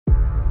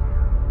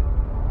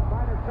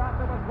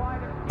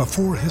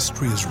Before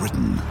history is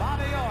written,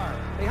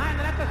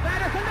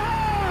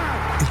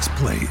 it's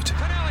played.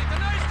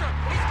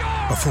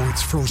 Before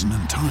it's frozen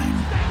in time,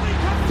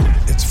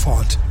 it's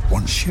fought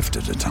one shift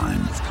at a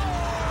time.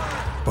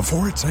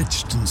 Before it's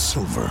etched in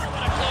silver,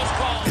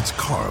 it's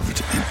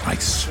carved in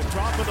ice.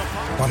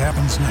 What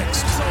happens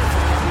next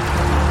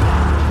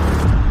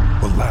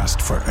will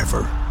last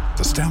forever.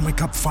 The Stanley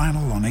Cup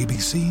Final on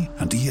ABC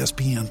and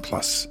ESPN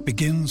Plus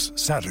begins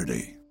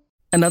Saturday.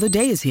 Another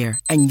day is here,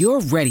 and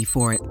you're ready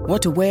for it.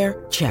 What to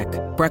wear? Check.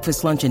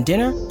 Breakfast, lunch, and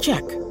dinner?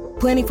 Check.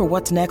 Planning for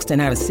what's next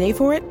and how to save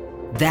for it?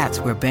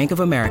 That's where Bank of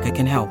America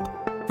can help.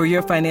 For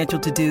your financial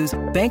to-dos,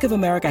 Bank of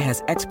America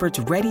has experts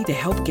ready to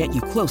help get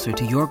you closer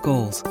to your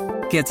goals.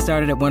 Get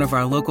started at one of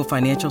our local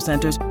financial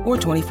centers or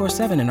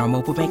 24/7 in our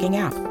mobile banking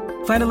app.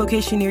 Find a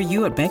location near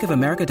you at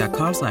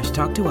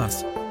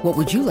bankofamerica.com/talktous. What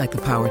would you like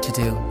the power to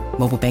do?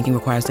 Mobile banking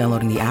requires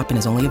downloading the app and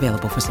is only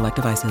available for select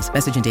devices.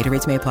 Message and data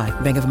rates may apply.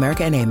 Bank of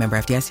America N.A., member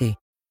FDIC.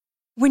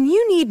 When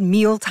you need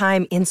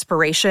mealtime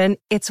inspiration,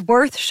 it's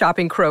worth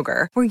shopping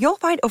Kroger, where you'll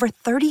find over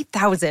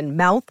 30,000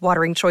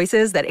 mouth-watering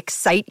choices that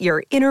excite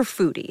your inner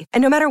foodie.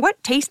 And no matter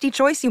what tasty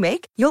choice you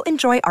make, you'll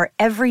enjoy our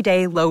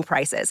everyday low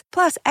prices,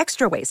 plus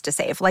extra ways to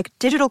save, like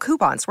digital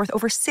coupons worth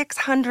over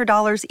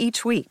 $600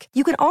 each week.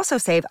 You can also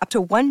save up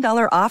to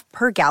 $1 off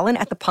per gallon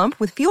at the pump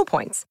with fuel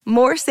points.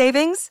 More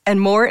savings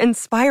and more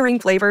inspiring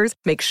flavors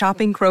make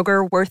shopping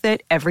Kroger worth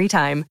it every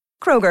time.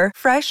 Kroger,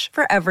 fresh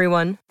for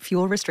everyone.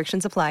 Fuel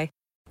restrictions apply.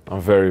 I'm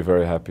very,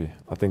 very happy.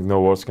 I think no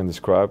words can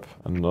describe.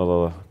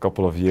 Another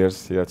couple of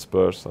years here at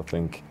Spurs, I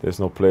think there's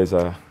no place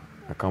I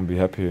can't be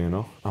happier, you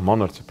know. I'm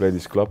honored to play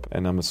this club,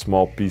 and I'm a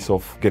small piece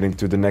of getting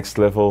to the next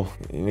level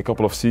in a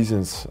couple of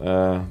seasons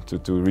to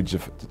reach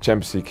the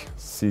Champions League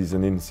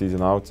season in,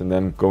 season out, and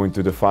then going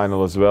to the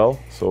final as well.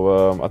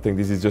 So I think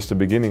this is just the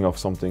beginning of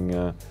something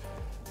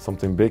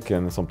big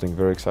and something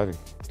very exciting.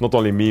 It's not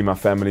only me, my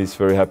family is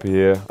very happy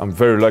here. I'm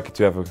very lucky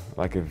to have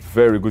a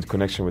very good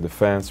connection with the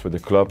fans, with the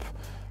club.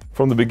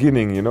 From the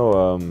beginning, you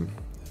know,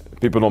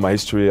 people know my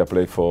history. I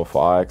played for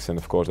Ajax, and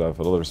of course I have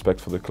a lot of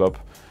respect for the club.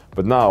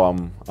 But now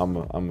I'm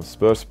a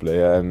Spurs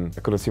player, and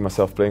I couldn't see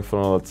myself playing for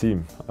another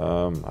team.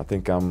 I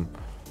think I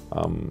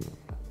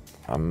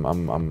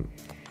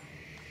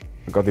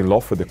got in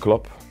love with the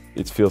club.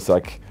 It feels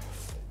like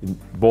in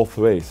both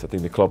ways. I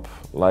think the club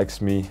likes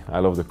me.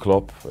 I love the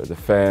club, the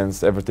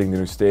fans, everything. The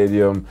new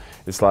stadium.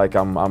 It's like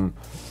I'm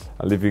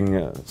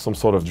living some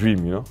sort of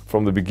dream, you know.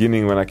 From the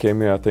beginning when I came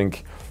here, I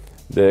think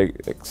they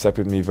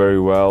accepted me very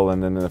well,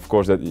 and then of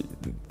course that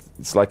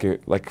it's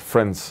like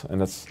friends, and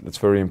that's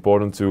very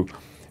important too.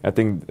 I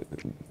think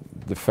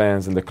the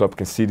fans and the club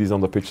can see this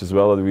on the pitch as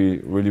well, that we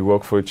really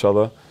work for each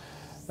other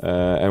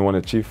and want to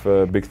achieve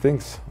big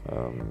things.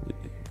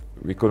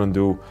 We couldn't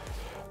do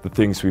the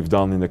things we've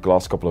done in the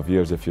last couple of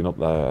years if you not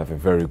have a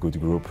very good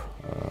group.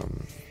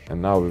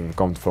 And now we've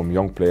come from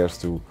young players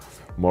to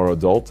more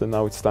adult, and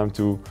now it's time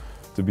to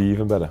be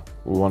even better.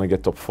 We want to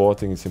get top 4. I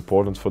think it's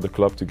important for the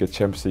club to get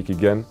Champions League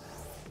again.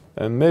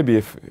 And maybe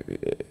if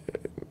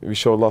we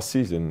showed last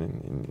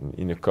season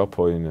in a cup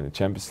or in a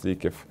Champions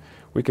League, if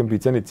we can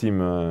beat any team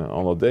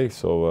on a day.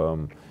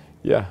 So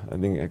yeah, I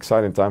think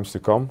exciting times to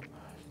come,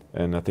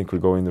 and I think we're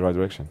going in the right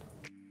direction.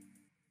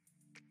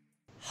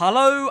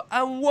 Hello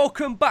and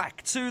welcome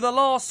back to The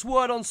Last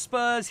Word on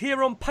Spurs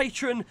here on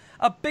Patreon.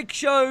 A big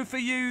show for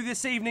you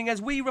this evening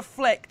as we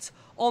reflect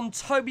on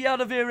Toby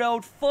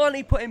Re-Signs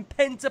finally putting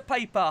pen to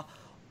paper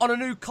on a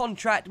new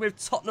contract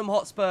with Tottenham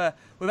Hotspur.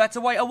 We've had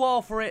to wait a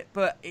while for it,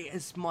 but it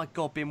has, my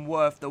God, been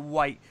worth the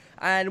wait.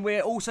 And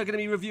we're also going to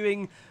be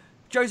reviewing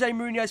Jose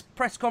Mourinho's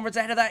press conference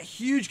ahead of that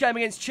huge game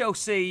against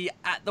Chelsea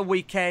at the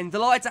weekend.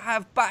 Delighted to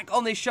have back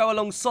on this show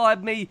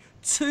alongside me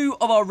 2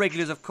 of our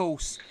regulars, of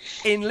course,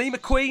 in Lee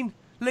McQueen.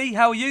 Lee,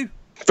 how are you?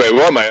 Very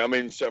well, mate. I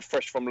mean,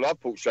 fresh from the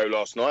Loveport show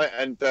last night,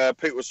 and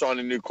people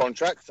signing new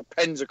contracts. The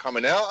pens are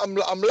coming out. I'm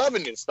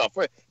loving this stuff.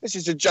 This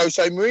is the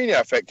Jose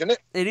Mourinho effect, isn't it?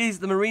 It is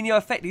the Mourinho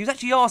effect. He was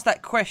actually asked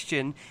that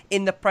question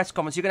in the press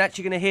conference. You're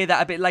actually going to hear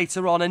that a bit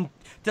later on. And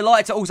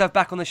delighted to also have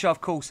back on the show,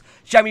 of course,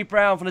 Jamie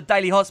Brown from the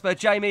Daily Hotspur.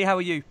 Jamie, how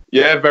are you?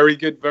 Yeah, very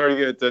good, very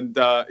good. And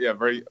yeah,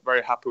 very,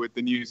 very happy with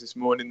the news this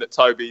morning that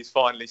Toby's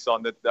finally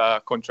signed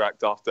the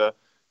contract after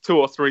 2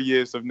 or 3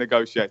 years of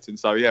negotiating.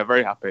 So yeah,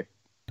 very happy.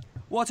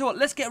 Well, I tell you what,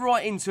 let's get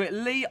right into it.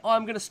 Lee,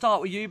 I'm going to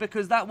start with you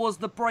because that was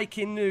the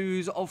breaking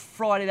news of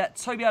Friday that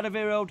Toby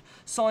Re-Signs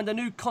signed a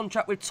new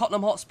contract with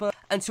Tottenham Hotspur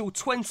until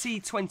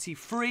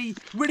 2023,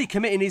 really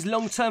committing his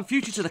long-term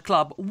future to the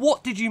club.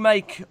 What did you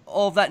make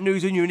of that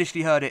news when you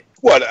initially heard it?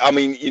 Well, I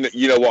mean,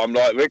 you know what I'm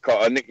like, Rick.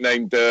 I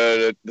nicknamed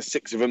the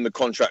 6 of them the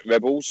Contract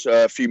Rebels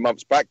a few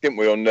months back, didn't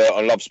we, on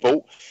Love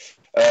Sport?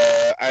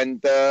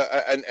 And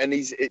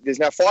there's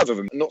now 5 of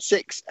them, not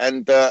 6,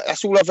 and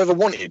that's all I've ever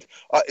wanted.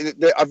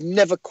 I've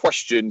never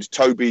questioned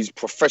Toby's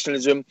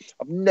professionalism.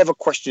 I've never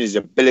questioned his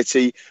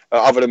ability,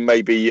 other than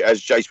maybe,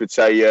 as Jace would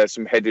say,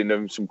 some heading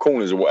and some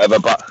corners or whatever.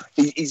 But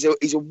he's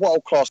a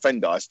world-class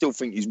defender. I still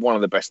think he's one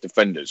of the best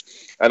defenders,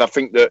 and I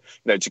think that,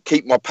 you know, to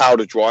keep my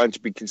powder dry and to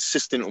be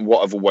consistent on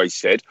what I've always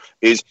said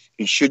is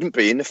he shouldn't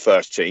be in the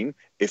first team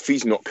if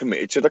he's not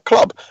committed to the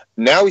club.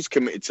 Now he's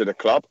committed to the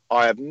club.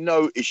 I have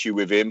no issue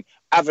with him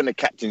having a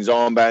captain's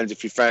armbands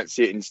if you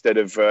fancy it, instead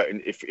of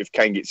if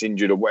Kane gets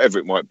injured or whatever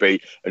it might be,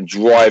 and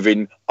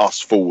driving us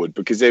forward,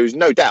 because there is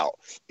no doubt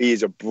he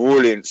is a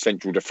brilliant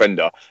central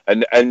defender,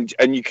 and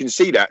you can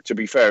see that, to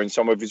be fair, in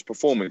some of his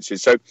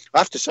performances. So I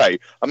have to say,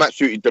 I'm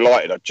absolutely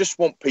delighted. I just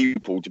want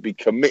people to be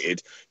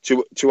committed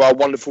to our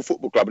wonderful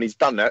football club, and he's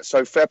done that,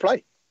 so fair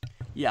play.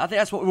 Yeah, I think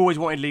that's what we've always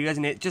wanted, Lee,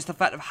 isn't it? Just the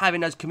fact of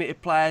having those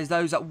committed players,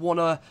 those that want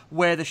to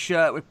wear the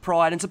shirt with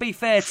pride. And to be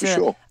fair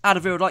to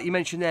Alderweireld, like you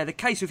mentioned there, the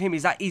case with him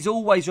is that he's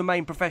always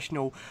remained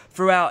professional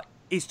throughout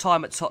his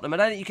time at Tottenham. I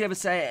don't think you can ever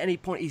say at any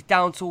point he's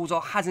down tools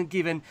or hasn't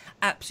given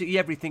absolutely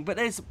everything. But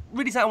there's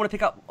really something I want to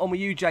pick up on with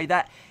you, Jay,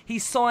 that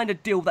he's signed a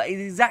deal that is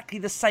exactly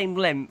the same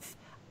length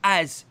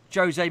as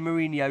Jose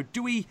Mourinho.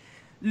 Do we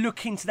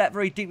look into that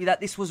very deeply, that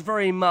this was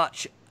very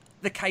much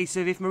the case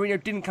of if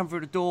Mourinho didn't come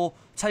through the door,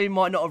 Toby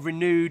might not have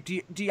renewed?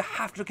 Do you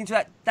have to look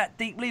into that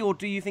deeply, or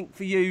do you think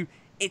for you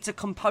it's a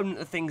component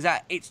of things,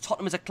 that it's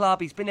Tottenham as a club?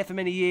 He's been there for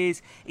many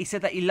years. He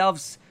said that he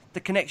loves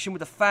the connection with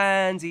the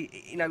fans.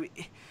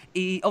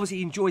 He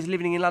obviously enjoys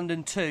living in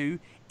London too.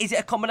 Is it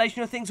a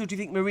combination of things, or do you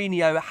think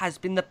Mourinho has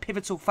been the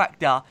pivotal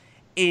factor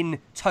in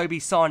Toby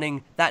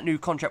signing that new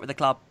contract with the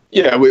club?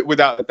 Yeah,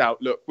 without a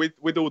doubt. Look,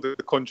 with all the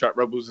contract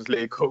rebels, as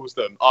Lee calls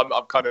them, I'm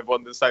kind of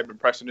on the same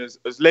impression as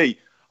Lee.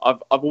 I've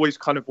always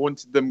kind of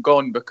wanted them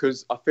gone,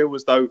 because I feel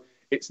as though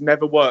it's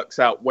never works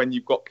out when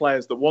you've got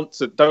players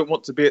that don't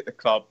want to be at the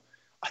club.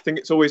 I think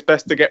it's always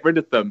best to get rid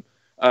of them.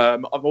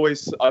 I've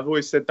always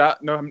said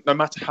that, no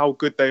matter how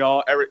good they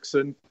are.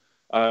 Eriksen,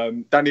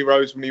 Danny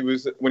Rose when he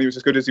was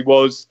as good as he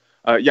was,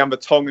 Jan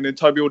Vertonghen and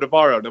Toby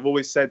Alderweireld. I've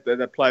always said that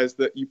they're players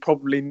that you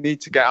probably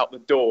need to get out the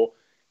door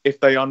if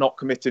they are not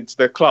committed to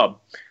their club.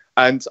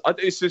 And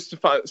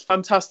it's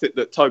fantastic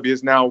that Toby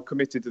is now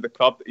committed to the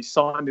club, that he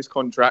signed his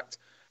contract.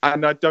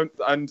 And I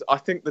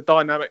think the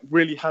dynamic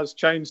really has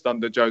changed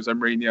under Jose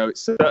Mourinho. It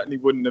certainly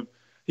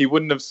he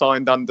wouldn't have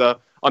signed under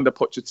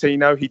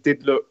Pochettino. He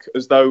did look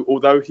as though,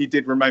 although he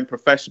did remain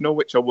professional,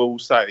 which I will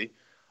say,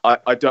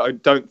 I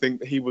don't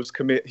think he was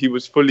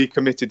fully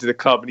committed to the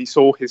club, and he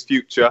saw his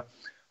future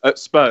at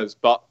Spurs.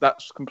 But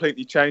that's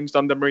completely changed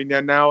under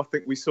Mourinho now. I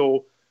think we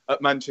saw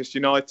at Manchester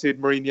United,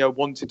 Mourinho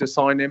wanted to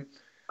sign him,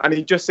 and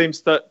he just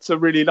seems to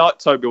really like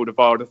Toby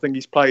Alderweireld. I think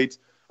he's played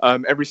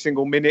every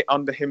single minute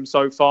under him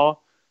so far.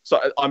 So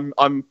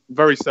I'm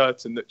very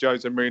certain that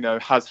Jose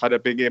Mourinho has had a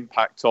big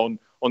impact on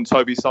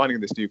Toby signing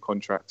this new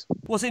contract.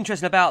 What's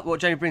interesting about what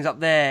Jamie brings up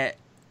there,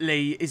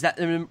 Lee, is that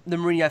the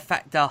Mourinho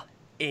factor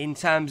in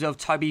terms of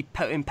Toby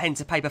putting pen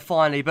to paper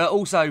finally, but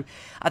also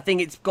I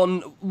think it's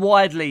gone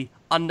widely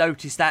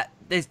unnoticed that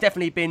there's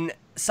definitely been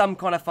some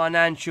kind of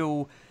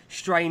financial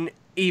strain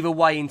either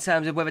way, in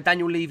terms of whether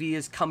Daniel Levy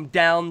has come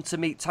down to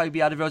meet Toby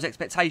Alderweireld's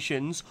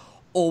expectations,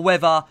 or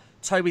whether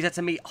Toby's had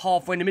to meet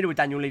halfway in the middle with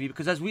Daniel Levy,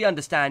 because as we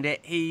understand it,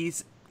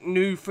 his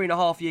new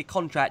 3.5-year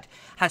contract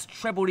has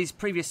trebled his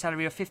previous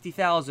salary of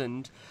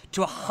 $50,000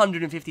 to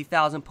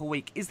 $150,000 per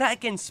week. Is that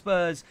against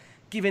Spurs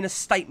giving a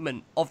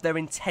statement of their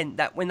intent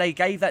that when they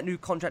gave that new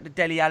contract to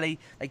Dele Alli,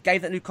 they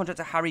gave that new contract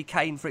to Harry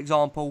Kane, for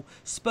example,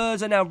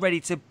 Spurs are now ready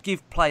to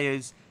give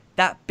players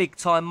that big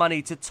time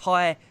money to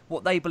tie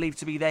what they believe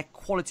to be their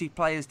quality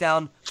players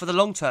down for the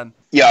long term?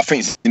 Yeah, I think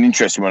it's an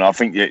interesting one. I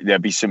think there'll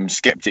be some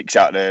sceptics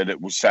out there that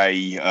will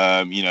say,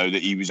 that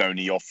he was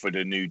only offered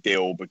a new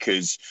deal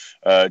because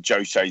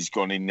Jose's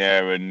gone in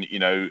there and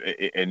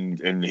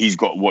he's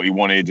got what he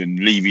wanted, and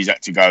Levy's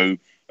had to go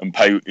and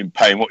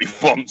paying what he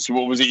wants.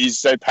 What was it you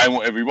said? Paying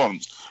whatever he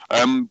wants.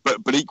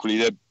 But equally,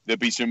 there'll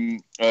be some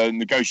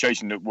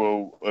negotiation that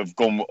will have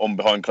gone on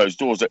behind closed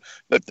doors.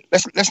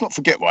 Let's not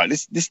forget, right?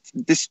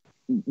 This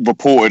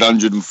reported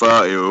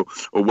 130 or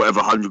whatever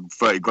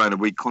 130 grand a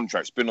week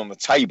contract's been on the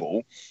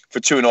table for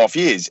 2.5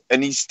 years,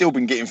 and he's still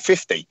been getting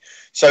 50.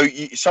 So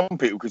some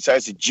people could say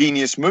it's a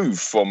genius move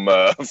from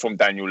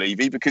Daniel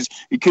Levy, because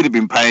he could have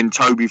been paying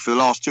Toby for the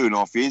last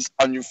 2.5 years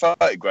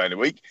 130 grand a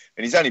week,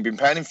 and he's only been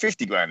paying him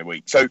 50 grand a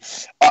week. So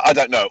I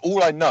don't know.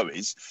 All I know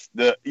is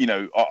that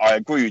I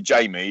agree with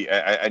Jamie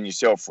and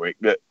yourself, Rick,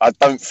 that I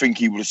don't think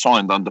he would have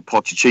signed under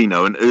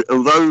Pochettino. And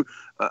although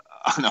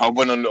I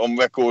went on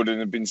record and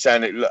have been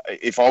saying it,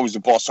 if I was the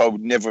boss, I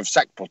would never have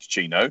sacked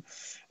Pochettino.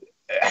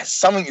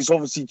 Something has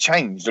obviously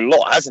changed a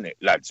lot, hasn't it,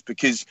 lads?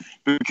 Because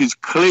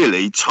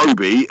clearly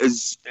Toby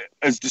has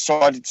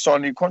decided to sign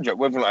a new contract,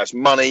 whether or not that's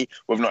money,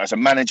 whether or not that's a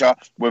manager,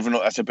 whether or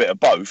not that's a bit of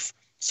both.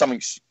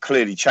 Something's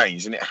clearly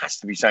changed, and it has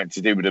to be something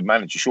to do with the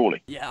manager,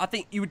 surely. Yeah, I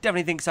think you would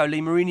definitely think so,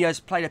 Lee. Mourinho's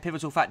played a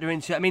pivotal factor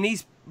into it. I mean,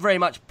 he's very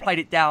much played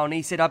it down.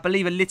 He said, I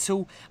believe a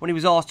little when he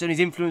was asked on his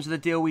influence of the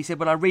deal. He said,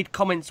 when I read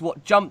comments,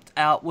 what jumped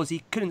out was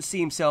he couldn't see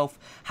himself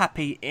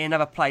happy in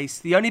another place.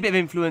 The only bit of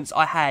influence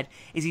I had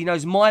is he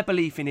knows my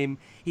belief in him.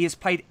 He has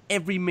played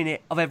every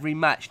minute of every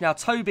match. Now,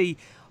 Toby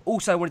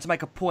also wanted to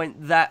make a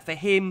point that for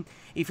him,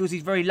 he feels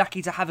he's very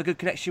lucky to have a good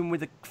connection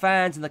with the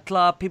fans and the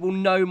club. People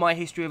know my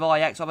history of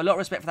Ajax. I have a lot of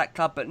respect for that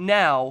club, but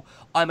now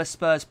I'm a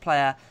Spurs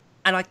player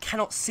and I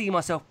cannot see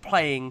myself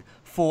playing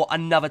for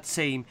another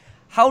team.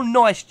 How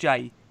nice,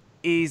 Jay,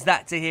 is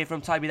that to hear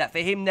from Toby that for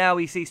him now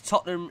he sees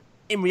Tottenham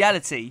in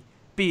reality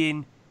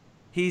being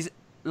his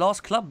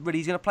last club really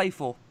he's going to play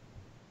for?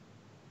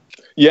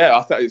 Yeah,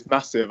 I think it's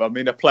massive. I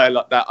mean, a player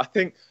like that, I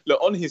think,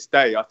 look, on his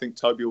day, I think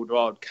Toby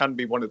Alderweireld can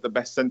be one of the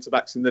best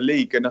centre-backs in the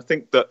league. And I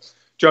think that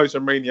Jose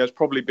Mourinho's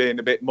probably being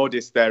a bit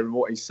modest there in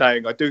what he's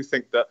saying. I do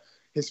think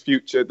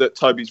that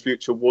Toby's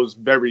future was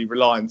very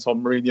reliant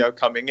on Mourinho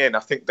coming in. I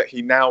think that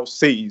he now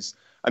sees,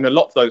 and a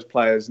lot of those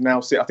players now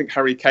see, I think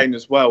Harry Kane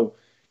as well,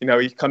 you know,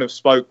 he kind of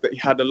spoke that he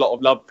had a lot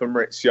of love for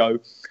Maurizio,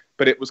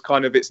 but it was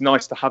kind of, it's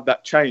nice to have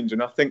that change.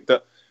 And I think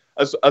that,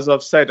 as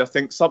I've said, I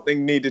think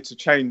something needed to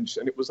change,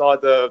 and it was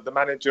either the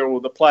manager or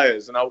the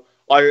players. And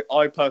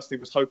I personally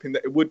was hoping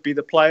that it would be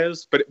the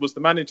players, but it was the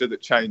manager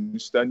that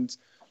changed. And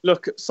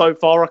look, so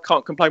far I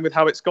can't complain with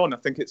how it's gone. I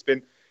think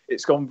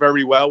it's gone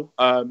very well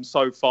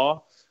so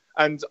far.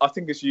 And I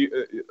think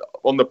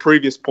on the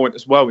previous point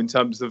as well, in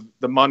terms of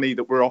the money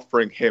that we're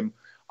offering him,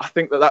 I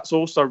think that that's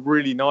also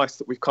really nice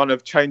that we've kind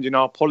of changing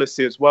our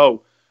policy as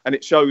well. And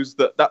it shows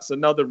that that's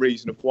another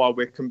reason of why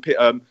we're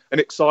an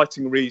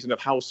exciting reason of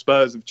how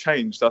Spurs have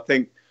changed. I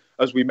think,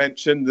 as we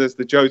mentioned, there's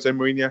the Jose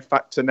Mourinho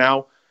factor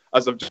now.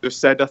 As I've just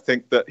said, I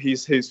think that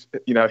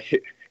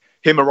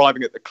him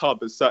arriving at the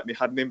club has certainly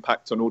had an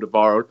impact on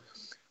Alderweireld.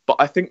 But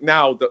I think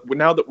now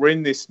that we're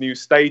in this new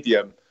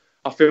stadium,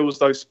 I feel as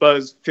though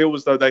Spurs feel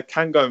as though they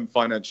can go and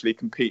financially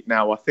compete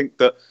now. I think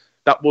that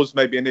was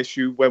maybe an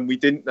issue when we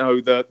didn't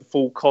know the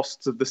full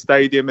costs of the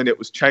stadium and it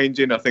was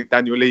changing. I think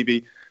Daniel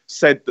Levy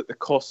said that the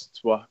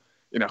costs were,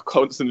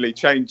 constantly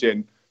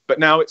changing. But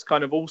now it's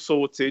kind of all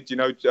sorted.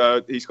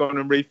 He's gone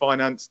and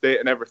refinanced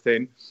it and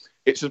everything.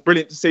 It's just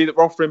brilliant to see that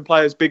we're offering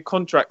players big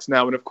contracts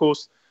now. And of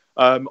course,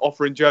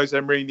 offering Jose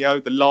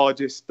Mourinho, the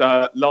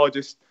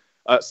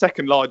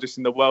second largest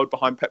in the world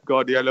behind Pep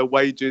Guardiola,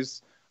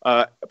 wages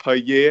per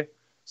year.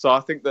 So I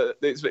think that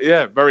it's,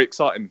 very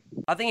exciting.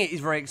 I think it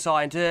is very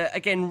exciting to,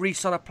 again,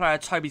 re-sign a player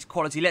of Toby's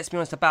quality. Let's be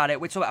honest about it.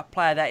 We're talking about a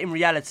player that, in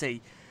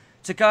reality,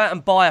 to go out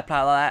and buy a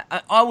player like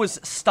that, I was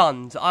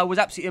stunned. I was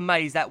absolutely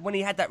amazed that when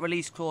he had that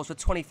release clause for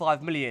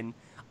 25 million,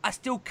 I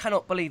still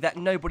cannot believe that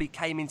nobody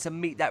came in to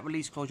meet that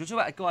release clause. You're talking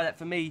about a guy that,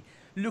 for me,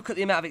 look at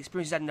the amount of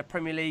experience he's had in the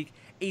Premier League.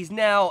 He's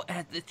now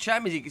had the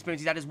Champions League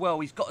experience he's had as well.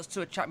 He's got us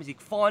to a Champions League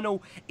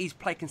final. He's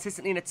played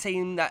consistently in a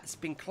team that's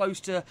been close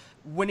to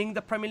winning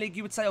the Premier League,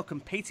 you would say, or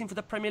competing for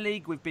the Premier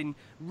League. We've been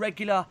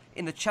regular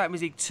in the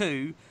Champions League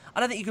too. I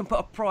don't think you can put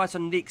a price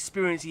on the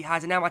experience he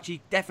has and how much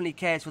he definitely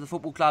cares for the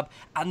football club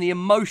and the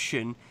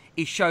emotion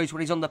he shows when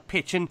he's on the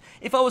pitch. And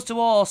if I was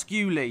to ask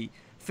you, Lee,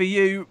 for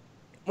you,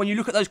 when you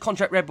look at those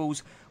contract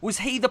rebels, was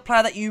he the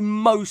player that you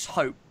most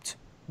hoped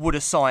would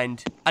have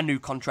signed a new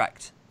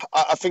contract?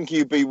 I think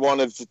he'd be one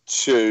of the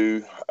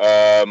two,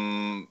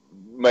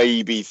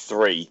 maybe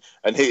three.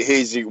 And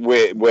here's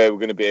where we're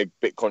going to be a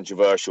bit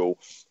controversial.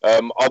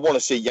 I want to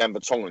see Jan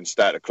Vertonghen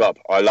stay at the club.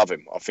 I love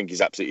him. I think he's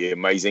absolutely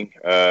amazing.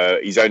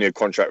 He's only a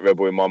contract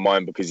rebel in my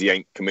mind because he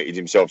ain't committed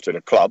himself to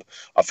the club.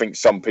 I think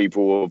some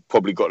people have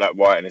probably got that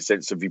right in a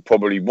sense of he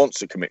probably wants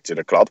to commit to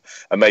the club,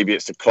 and maybe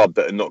it's the club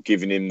that are not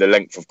giving him the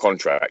length of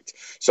contract.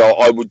 So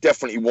I would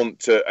definitely want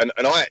to, and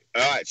I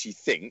actually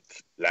think,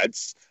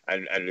 lads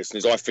and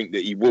listeners, I think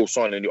that he will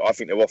sign I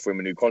think they'll offer him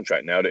a new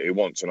contract now that he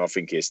wants, and I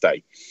think he'll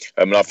stay.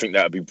 And I think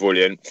that would be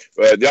brilliant.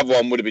 The other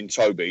one would have been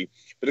Toby,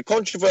 but the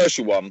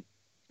controversial one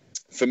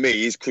for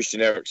me is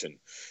Christian Eriksen.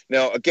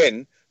 Now,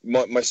 again,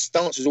 my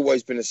stance has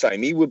always been the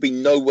same. He would be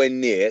nowhere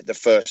near the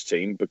first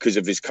team because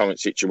of his current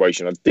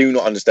situation. I do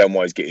not understand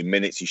why he's getting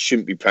minutes. He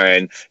shouldn't be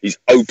playing. He's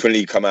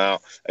openly come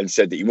out and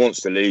said that he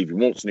wants to leave. He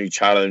wants a new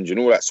challenge and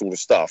all that sort of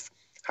stuff.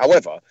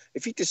 However,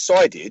 if he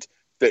decided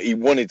that he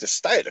wanted to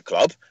stay at the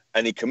club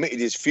and he committed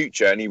his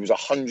future and he was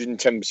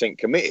 110%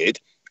 committed,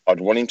 I'd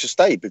want him to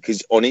stay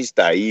because on his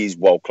day, he's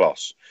world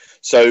class.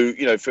 So,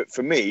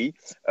 for me,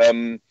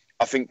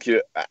 I think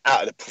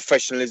out of the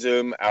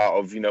professionalism, out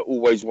of,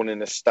 always wanting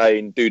to stay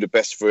and do the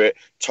best for it,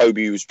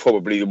 Toby was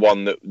probably the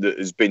one that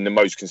has been the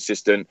most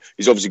consistent.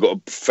 He's obviously got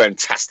a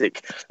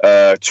fantastic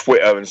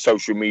Twitter and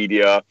social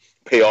media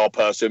PR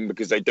person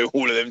because they do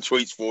all of them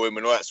tweets for him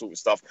and all that sort of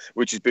stuff,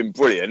 which has been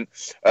brilliant.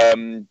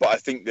 But I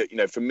think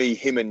that, for me,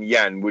 him and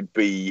Jan would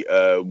be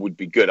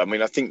good. I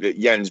mean, I think that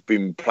Jan's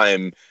been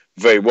playing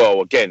very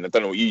well. Again, I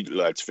don't know what you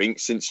lads think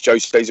since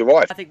Jose's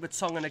arrived. I think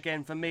Vertonghen,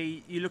 again, for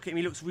me, you look at him,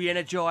 he looks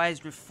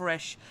re-energised,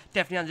 refreshed,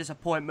 definitely under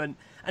disappointment.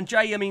 And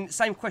Jay, I mean,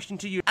 same question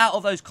to you. Out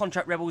of those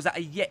contract rebels that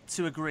are yet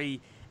to agree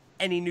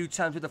any new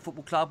terms with the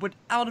football club, would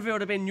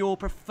Alderweireld have been your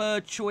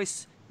preferred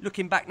choice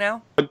looking back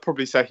now? I'd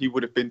probably say he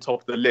would have been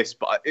top of the list,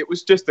 but it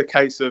was just a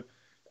case of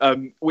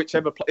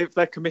if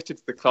they're committed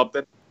to the club,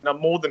 then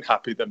I'm more than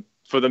happy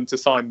for them to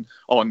sign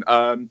on.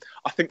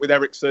 I think with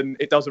Eriksen,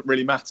 it doesn't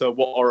really matter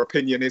what our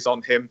opinion is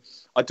on him.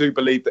 I do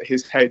believe that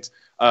his head,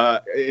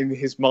 in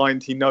his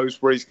mind, he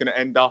knows where he's going to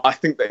end up. I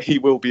think that he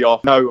will be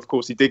off. No, of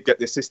course, he did get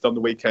the assist on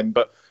the weekend,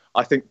 but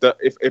I think that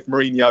if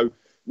Mourinho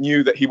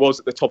knew that he was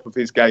at the top of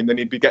his game, then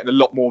he'd be getting a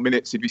lot more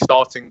minutes. He'd be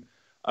starting.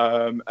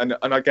 And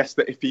I guess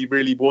that if he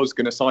really was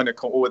going to sign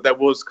or there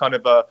was kind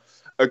of a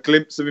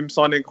glimpse of him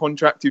signing a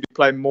contract, he'd be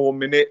playing more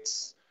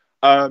minutes.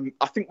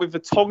 I think with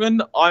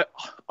Vertonghen,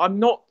 I'm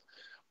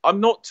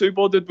not too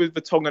bothered with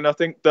Vertonghen. I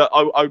think that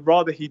I'd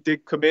rather he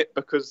did commit,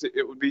 because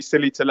it would be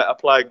silly to let a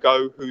player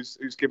go who's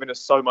given us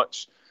so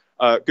much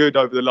good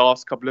over the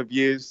last couple of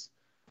years.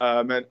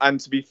 And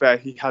to be fair,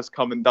 he has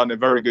come and done a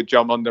very good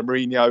job under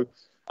Mourinho.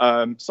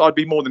 So I'd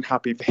be more than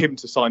happy for him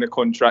to sign a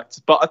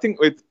contract. But I think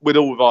with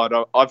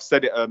Alvaro, I've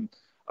said it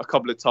a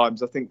couple of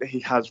times, I think that he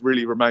has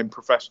really remained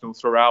professional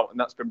throughout, and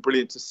that's been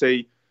brilliant to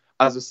see.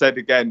 As I said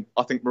again,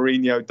 I think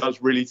Mourinho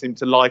does really seem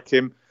to like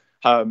him,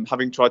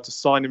 having tried to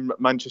sign him at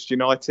Manchester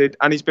United,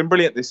 and he's been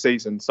brilliant this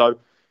season. So,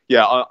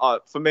 yeah,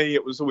 for me,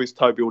 it was always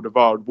Toby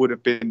Alderweireld would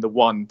have been the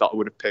one that I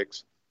would have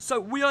picked. So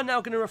we are now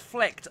going to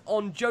reflect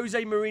on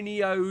Jose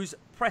Mourinho's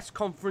press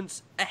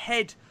conference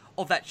ahead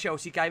of that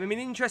Chelsea game. I mean,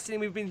 interestingly,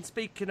 we've been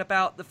speaking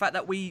about the fact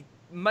that we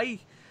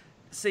may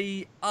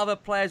see other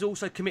players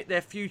also commit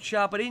their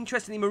future, but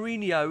interestingly,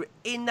 Mourinho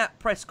in that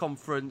press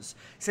conference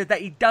said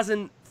that he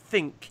doesn't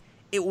think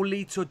it will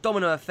lead to a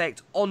domino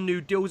effect on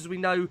new deals. As we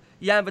know,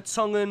 Jan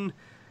Vertonghen,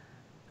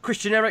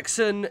 Christian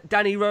Eriksen,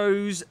 Danny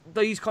Rose,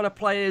 these kind of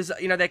players,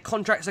 their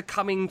contracts are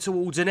coming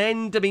towards an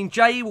end. I mean,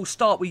 Jay, we'll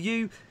start with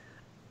you.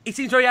 He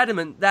seems very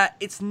adamant that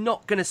it's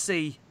not going to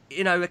see,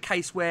 a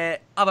case where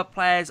other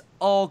players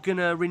are going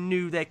to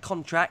renew their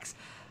contracts.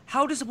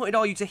 How disappointed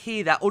are you to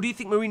hear that? Or do you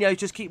think Mourinho is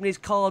just keeping his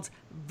cards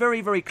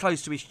very, very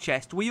close to his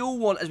chest? We all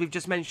want, as we've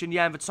just mentioned,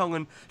 Jan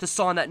Vertonghen to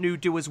sign that new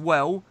deal as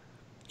well.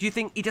 Do you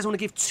think he doesn't want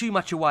to give too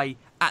much away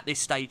at this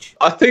stage?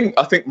 I think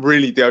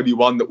really the only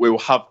one that will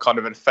have kind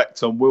of an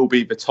effect on will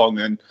be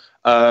Vertonghen.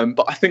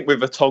 But I think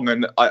with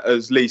Vertonghen,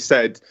 as Lee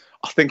said,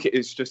 I think it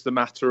is just a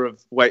matter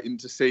of waiting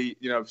to see,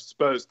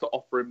 Spurs to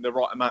offer him the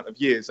right amount of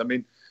years. I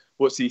mean,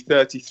 what's he,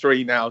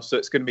 33 now? So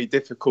it's going to be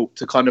difficult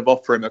to kind of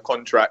offer him a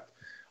contract.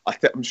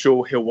 I'm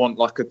sure he'll want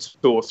like a 2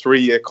 or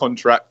 3 year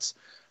contract.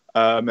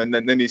 And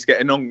then he's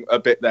getting on a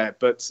bit there.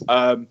 But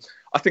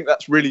I think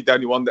that's really the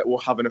only one that will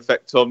have an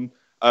effect on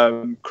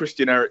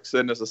Christian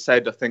Eriksen. As I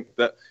said, I think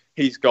that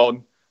he's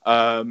gone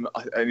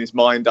in his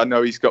mind. I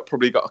know he's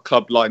probably got a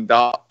club lined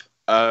up.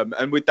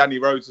 And with Danny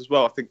Rose as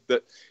well, I think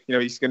that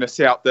he's going to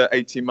see out the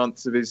 18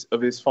 months of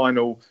his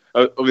final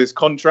of his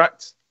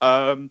contract.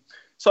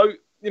 So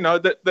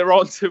there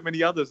aren't too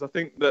many others. I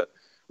think that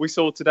we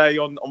saw today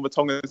on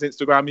Vertonghen's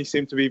Instagram, he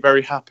seemed to be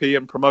very happy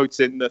and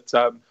promoting that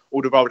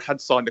Alderweireld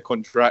had signed a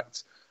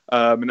contract.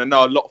 And I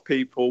know a lot of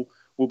people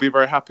will be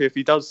very happy if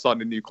he does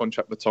sign a new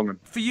contract with Vertonghen.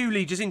 For you,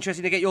 Lee, just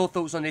interesting to get your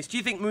thoughts on this. Do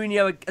you think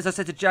Mourinho, as I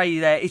said to Jay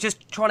there, is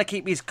just trying to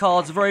keep his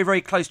cards very,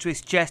 very close to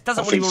his chest?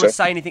 Doesn't really want to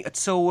say anything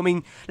at all. I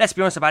mean, let's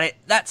be honest about it.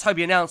 That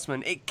Toby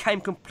announcement, it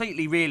came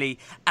completely, really,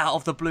 out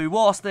of the blue.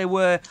 Whilst there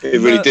were...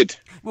 It really did.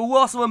 Well,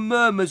 whilst there were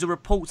murmurs or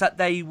reports that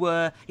they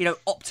were,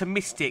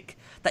 optimistic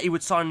that he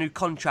would sign a new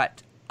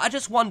contract, I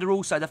just wonder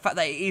also the fact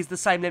that it is the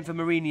same length for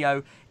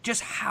Mourinho,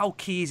 just how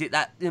key is it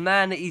that the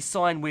man that he's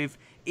signed with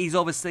is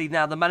obviously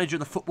now the manager of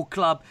the football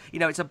club.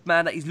 It's a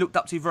man that he's looked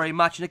up to very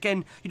much. And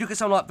again, you look at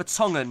someone like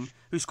Vertonghen,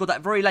 who scored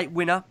that very late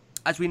winner,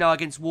 as we know,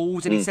 against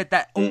Wolves, and he said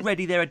that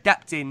already they're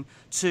adapting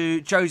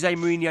to Jose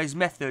Mourinho's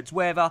methods,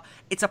 whether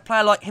it's a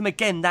player like him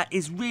again that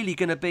is really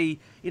going to be,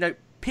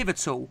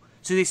 pivotal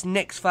to this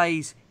next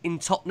phase in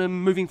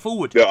Tottenham moving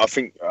forward. Yeah, I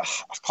think I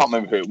can't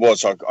remember who it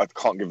was. I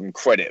can't give him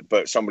credit,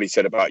 but somebody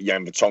said about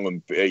Jan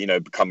Vertonghen,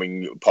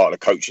 becoming part of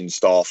the coaching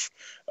staff,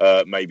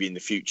 maybe in the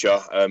future.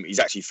 He's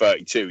actually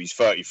 32. He's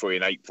 33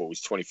 in April.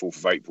 He's 24th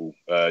of April,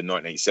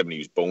 1987. He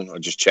was born. I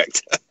just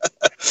checked.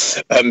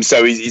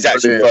 So he's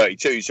actually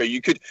 32. So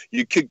you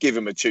could give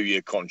him a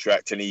 2-year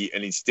contract, and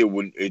he'd still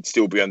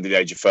be under the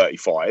age of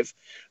 35.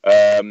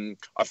 I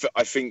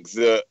think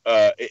that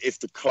if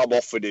the club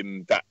offered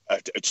him that a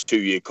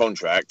 2-year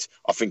contract,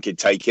 I think he'd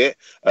take it,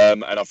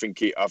 and I think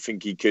he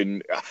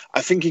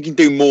can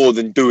do more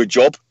than do a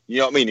job. You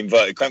know what I mean?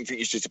 Inverted. I don't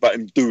think it's just about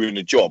him doing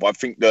a job. I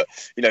think that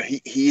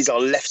he is our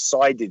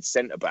left-sided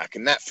centre back,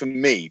 and that for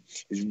me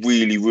is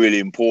really, really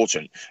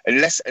important.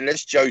 Unless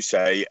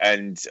Jose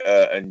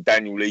and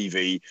Daniel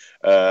Levy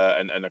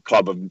and a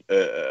club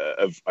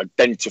have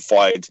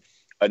identified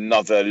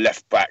another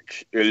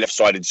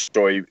left-sided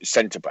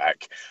centre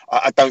back,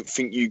 I don't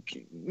think you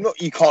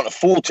can't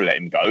afford to let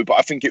him go. But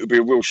I think it would be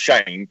a real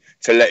shame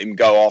to let him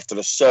go after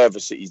the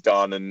service that he's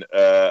done and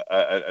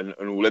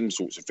all them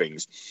sorts of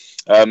things.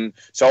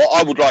 So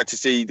I would like to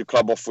see the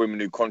club offer him a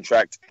new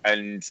contract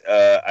and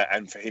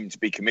for him to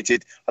be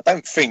committed. I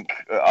don't think,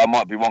 I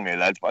might be wrong here,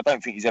 lads, but I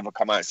don't think he's ever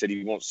come out and said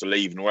he wants to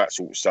leave and all that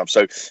sort of stuff.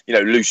 So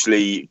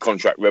loosely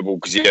contract rebel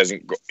because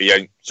he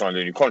ain't signed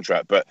a new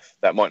contract, but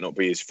that might not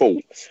be his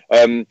fault.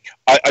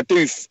 I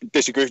do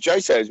disagree with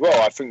Jose as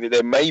well. I think that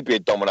there may be a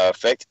domino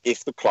effect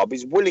if the club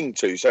is willing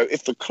to. So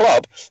if the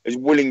club is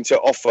willing to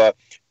offer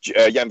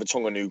Jan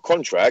Vertonghen a new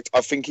contract,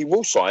 I think he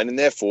will sign, and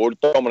therefore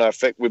domino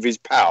effect with his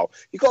pal.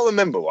 You've got to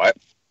remember, right?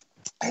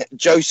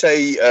 Jan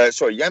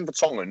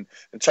Vertonghen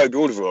and Toby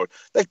Alderweireld,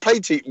 they've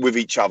played with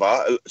each other.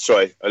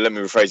 Let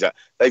me rephrase that.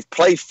 They've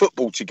played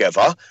football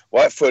together,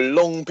 right, for a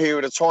long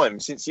period of time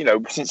since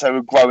they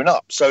were growing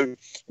up. So,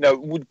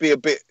 it would be a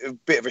bit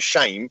of a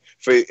shame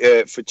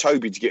for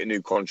Toby to get a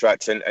new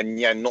contract and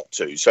Jan not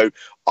to. So,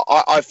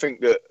 I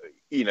think that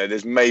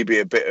there's maybe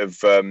a bit of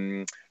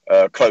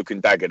cloak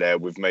and dagger there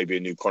with maybe a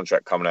new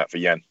contract coming out for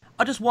Jan.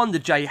 I just wonder,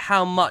 Jay,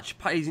 how much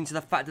plays into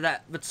the fact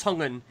that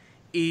Vertonghen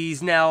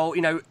is now,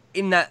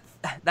 in that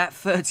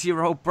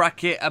 30-year-old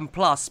bracket and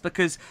plus,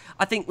 because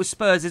I think with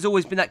Spurs there's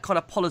always been that kind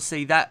of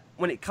policy that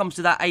when it comes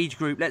to that age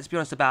group, let's be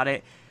honest about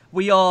it,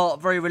 we are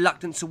very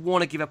reluctant to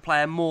want to give a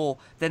player more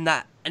than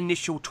that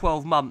initial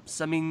 12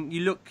 months. I mean,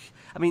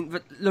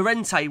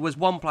 Llorente was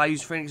one player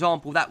who's, for an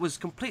example, that was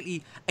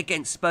completely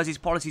against Spurs'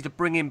 policy to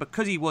bring in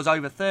because he was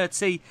over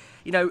 30.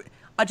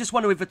 I just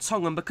wonder with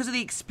Vertonghen, because of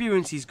the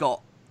experience he's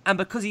got, and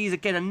because he is,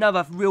 again,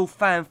 another real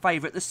fan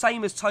favourite, the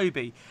same as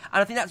Toby.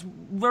 And I think that's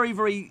very,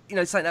 very,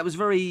 something that was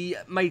very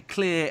made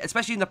clear,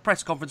 especially in the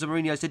press conference of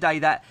Mourinho's today,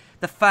 that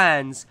the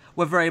fans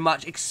were very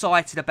much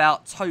excited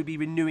about Toby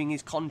renewing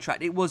his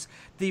contract. It was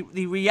the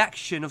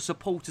reaction of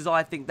supporters,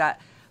 I think, that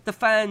the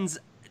fans,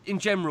 in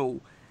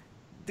general,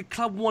 the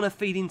club want to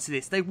feed into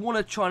this. They want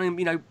to try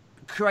and,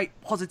 create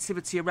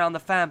positivity around the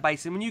fan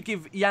base. And when you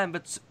give Jan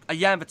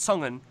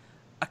Vertonghen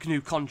a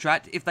new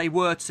contract, if they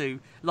were to,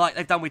 like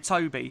they've done with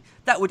Toby,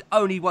 that would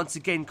only once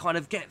again kind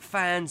of get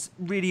fans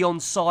really on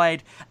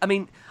side. I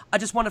mean, I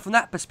just wonder from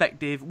that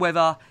perspective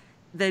whether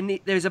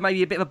there's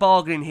maybe a bit of a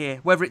bargain in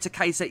here, whether it's a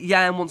case that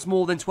Jan wants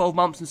more than 12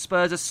 months and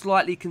Spurs are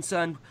slightly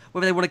concerned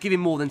whether they want to give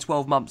him more than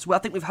 12 months. Well, I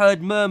think we've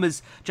heard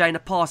murmurs, Jay, in the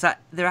past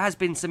that there has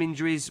been some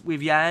injuries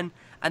with Jan,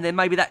 and then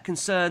maybe that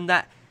concern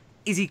that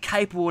is he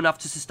capable enough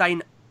to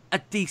sustain a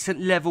decent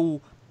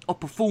level of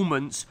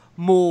performance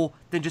more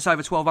than just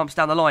over 12 months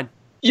down the line.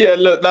 Yeah,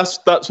 look,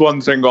 that's one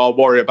thing I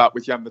worry about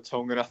with Jan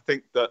Vertonghen. I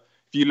think that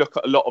if you look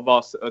at a lot of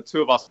us,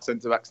 two of our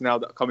centre-backs now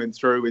that are coming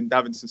through in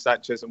Davinson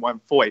Sanchez and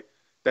Juan Foyt,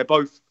 they're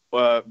both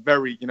they're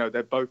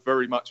both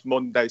very much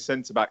modern-day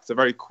centre-backs. They're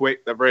very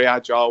quick, they're very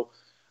agile,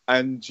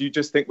 and you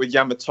just think with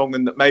Jan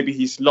Vertonghen that maybe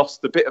he's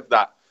lost a bit of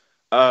that.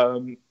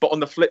 But on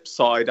the flip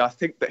side, I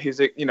think that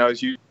his,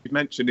 as you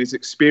mentioned, his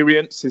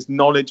experience, his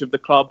knowledge of the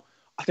club,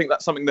 I think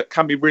that's something that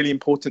can be really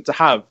important to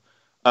have.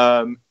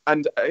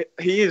 And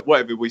he is,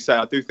 whatever we say,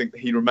 I do think that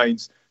he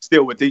remains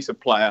still a decent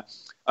player.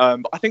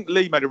 But I think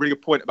Lee made a really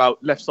good point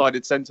about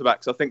left-sided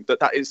centre-backs. I think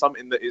that is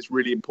something that is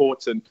really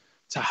important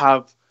to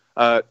have,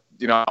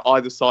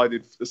 either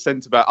sided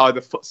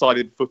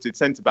footed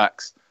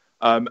centre-backs.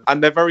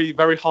 And they're very,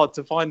 very hard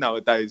to find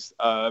nowadays,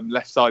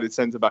 left-sided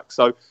centre-backs.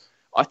 So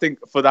I think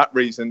for that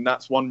reason,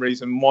 that's one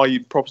reason why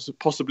you'd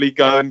possibly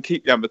go and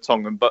keep Jan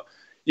Vertonghen. But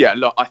yeah,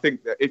 look, I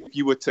think that if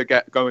you were to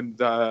go and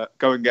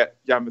get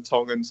Jan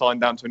Vertonghen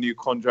signed down to a new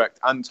contract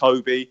and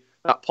Toby,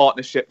 that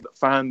partnership that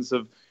fans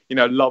have,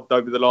 loved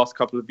over the last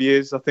couple of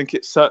years, I think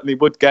it certainly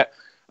would get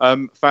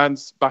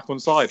fans back on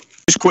side.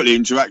 Just quickly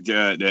interact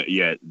there,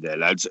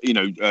 lads.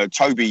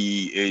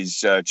 Toby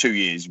is 2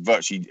 years,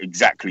 virtually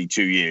exactly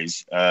 2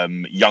 years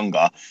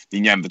younger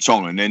than Jan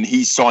Vertonghen, and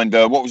he signed.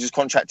 What was his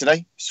contract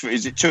today?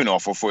 Is it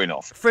 2.5 or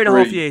 3.5?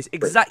 3.5 years,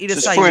 exactly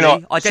the same.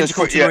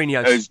 Identical to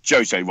Mourinho's. As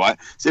Jose, right?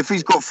 So if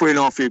he's got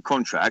 3.5 year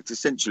contract,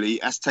 essentially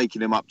that's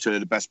taking him up to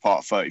the best part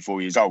of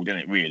 34 years old,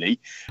 isn't it? Really,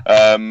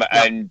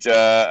 and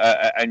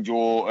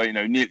you're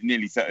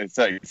nearly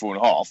 34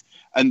 and a half.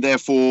 And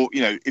therefore,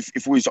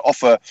 if we was to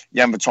offer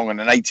Jan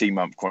Vertonghen an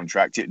 18-month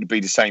contract, it would be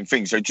the same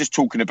thing. So just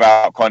talking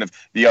about kind of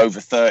the over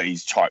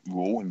 30s type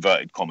rule,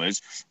 inverted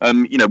commas,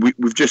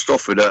 we've just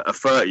offered a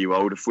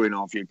 30-year-old a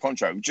 3.5 year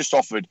contract. We've just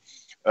offered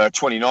a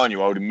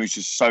 29-year-old in Moussa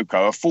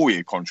Sissoko a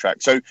 4-year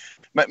contract. So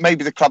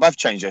maybe the club have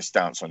changed their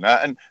stance on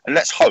that. And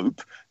let's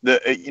hope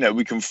that,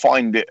 we can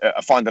find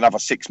another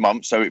 6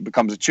 months so it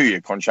becomes a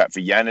 2-year contract for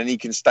Jan and he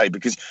can stay.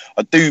 Because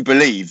I do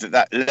believe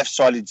that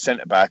left-sided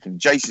centre-back, and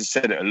Jason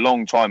said it a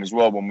long time as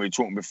well when we were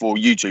talking before,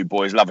 you two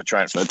boys love a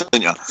transfer,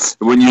 don't you?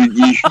 When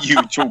you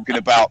were talking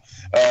about,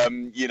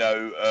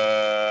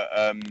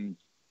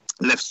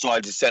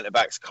 left-sided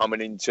centre-backs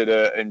coming into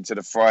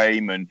the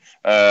frame, and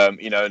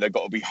they've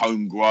got to be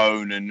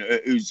homegrown, and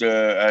who's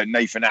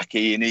Nathan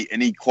Ake,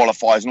 and he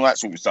qualifies and all that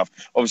sort of stuff.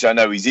 Obviously, I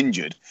know he's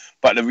injured,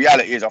 but the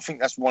reality is, I think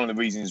that's one of the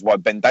reasons why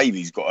Ben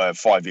Davies got a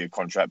 5-year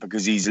contract,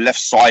 because he's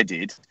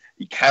left-sided.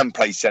 He can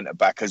play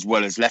centre-back as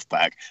well as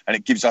left-back, and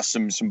it gives us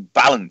some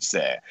balance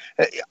there.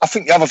 I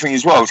think the other thing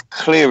as well is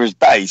clear as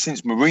day.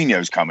 Since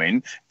Mourinho's come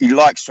in, he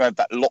likes to have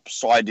that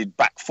lopsided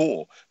back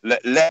four.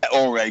 Let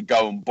Aurier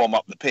go and bomb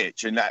up the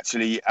pitch and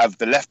actually have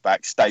the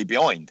left-back stay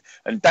behind.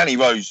 And Danny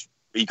Rose,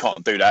 he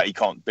can't do that. He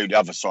can't do the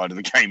other side of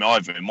the game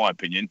either, in my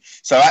opinion.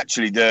 So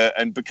actually,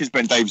 because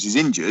Ben Davies is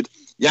injured,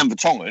 Jan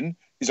Vertonghen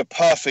is a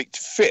perfect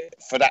fit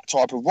for that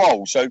type of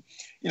role. So,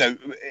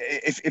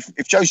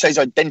 if Jose's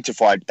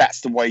identified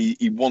that's the way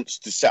he wants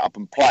to set up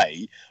and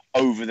play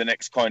over the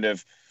next kind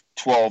of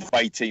 12,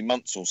 18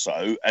 months or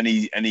so, and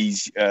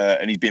he's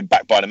being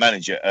backed by the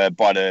manager,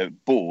 by the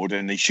board,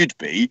 and he should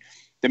be,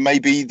 then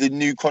maybe the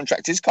new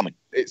contract is coming.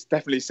 It's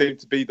definitely seemed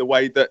to be the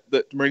way that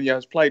Mourinho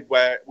has played,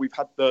 where we've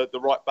had the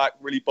right back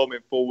really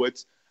bombing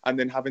forwards, and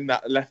then having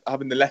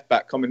the left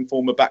back come in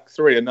form a back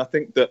three. And I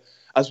think that,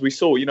 as we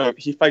saw,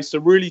 he faced a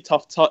really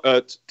tough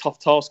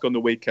task on the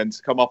weekend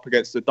to come up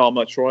against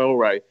Adama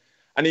Traore,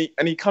 and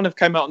he kind of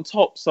came out on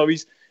top. So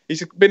he's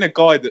been a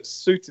guy that's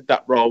suited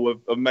that role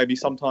of maybe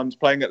sometimes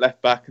playing at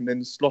left back and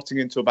then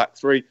slotting into a back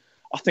three.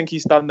 I think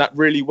he's done that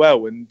really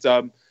well,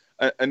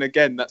 and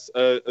again, that's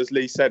as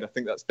Lee said, I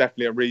think that's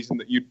definitely a reason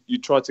that you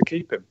try to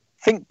keep him.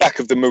 Think back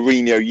of the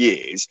Mourinho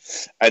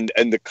years and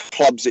the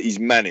clubs that he's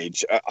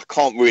managed. I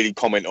can't really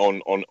comment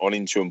on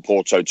Inter and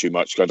Porto too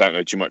much because I don't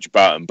know too much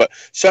about them. But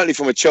certainly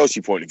from a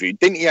Chelsea point of view,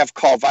 didn't he have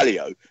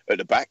Carvalho at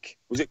the back?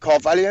 Was it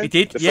Carvalho? He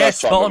did, the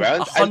yes, first time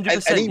around.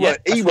 100%.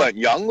 And he weren't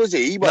young, was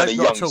he? He weren't a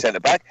young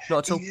centre-back.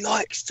 Not at all. He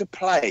likes to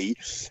play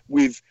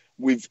with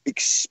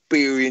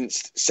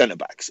experienced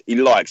centre-backs. He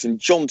likes, and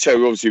John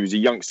Terry obviously was a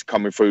youngster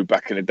coming through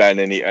back in the day,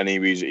 and he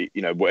was,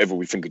 whatever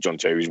we think of John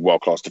Terry, he was a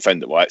world-class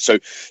defender, right? So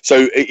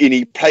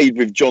he played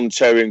with John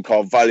Terry and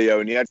Carvalho,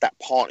 and he had that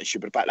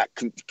partnership about that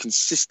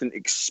consistent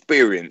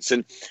experience,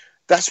 and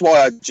that's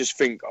why I just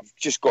think I've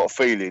just got a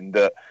feeling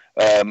that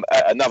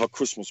another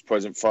Christmas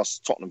present for us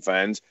Tottenham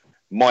fans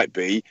might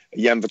be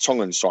a Jan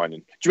Vertonghen signing.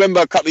 Do you remember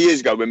a couple of years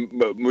ago when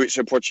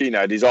Mauricio Pochettino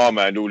had his arm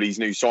around all these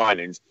new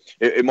signings?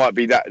 It might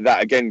be that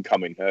again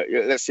coming.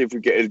 Let's see if we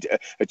get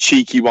a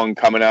cheeky one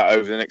coming out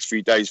over the next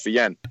few days for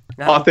Jan.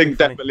 I think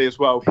definitely as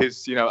well,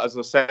 his, as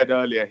I said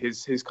earlier,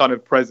 his kind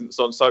of presence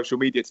on social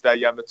media today,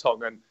 Jan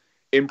Vertonghen,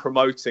 in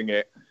promoting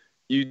it,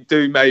 you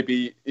do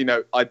maybe,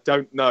 I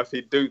don't know if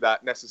he'd do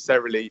that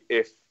necessarily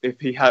if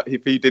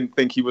he didn't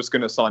think he was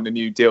going to sign a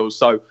new deal.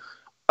 So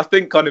I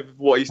think kind of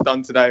what he's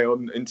done today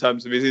in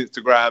terms of his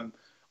Instagram,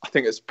 I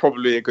think it's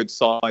probably a good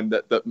sign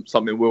that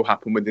something will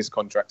happen with this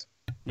contract.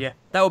 Yeah,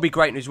 that would be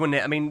great news, wouldn't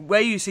it? I mean,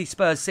 where you see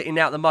Spurs sitting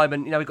now at the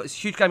moment, we've got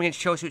this huge game against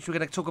Chelsea, which we're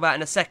going to talk about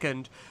in a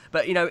second.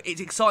 But,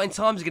 it's exciting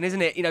times again,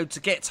 isn't it? To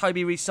get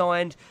Toby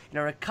Re-Signed,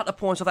 a couple of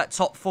points off that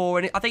top four.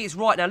 And I think it's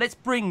right now. Let's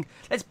bring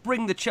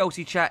the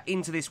Chelsea chat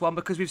into this one,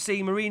 because we've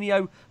seen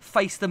Mourinho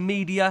face the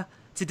media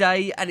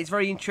today, and it's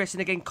very interesting.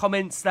 Again,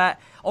 comments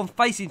that on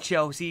facing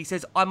Chelsea, he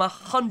says, I'm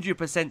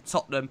 100%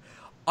 Tottenham.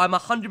 I'm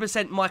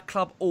 100% my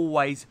club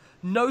always.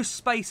 No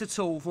space at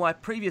all for my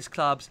previous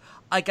clubs.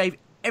 I gave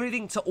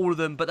everything to all of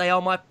them, but they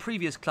are my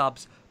previous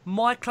clubs.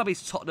 My club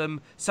is Tottenham,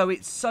 so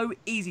it's so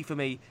easy for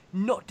me.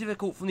 Not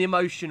difficult from the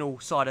emotional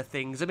side of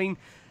things. I mean,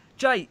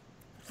 Jay,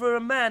 for a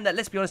man that,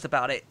 let's be honest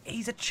about it,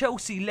 he's a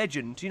Chelsea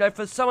legend.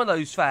 For some of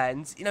those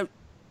fans,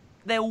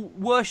 they'll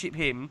worship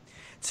him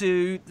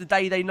to the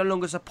day they no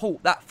longer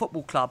support that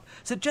football club.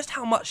 So just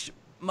how much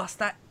must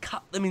that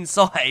cut them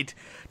inside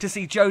to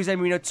see Jose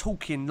Mourinho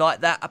talking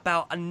like that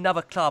about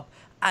another club,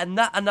 and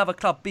that another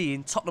club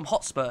being Tottenham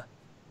Hotspur?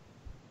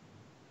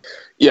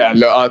 Yeah,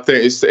 look, I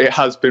think it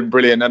has been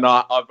brilliant, and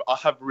I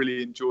have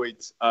really enjoyed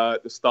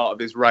the start of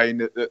his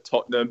reign at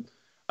Tottenham.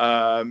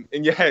 And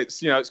yeah,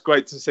 it's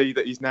great to see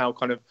that he's now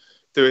kind of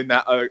doing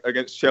that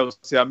against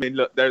Chelsea. I mean,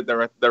 look,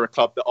 they're a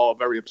club that are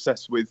very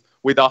obsessed with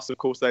us. Of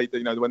course, they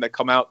when they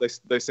come out,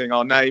 they sing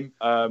our name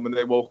when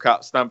they walk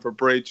out Stamford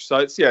Bridge. So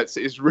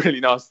it's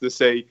really nice to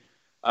see.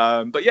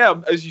 But yeah,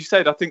 as you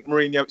said, I think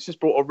Mourinho, it's just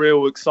brought a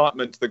real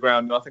excitement to the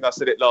ground. And I think I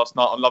said it last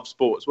night on Love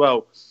Sport as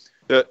well,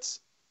 that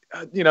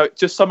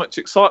just so much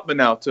excitement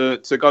now to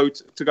go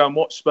and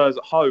watch Spurs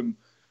at home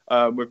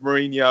with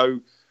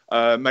Mourinho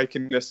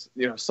making this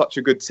such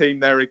a good team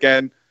there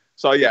again.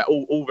 So yeah,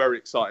 all very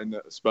exciting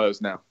at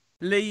Spurs now.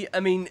 Lee, I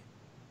mean,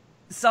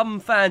 some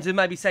fans would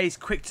maybe say he's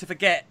quick to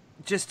forget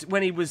just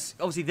when he was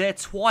obviously there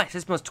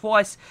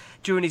twice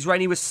during his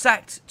reign. He was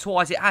sacked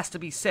twice, it has to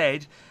be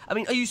said. I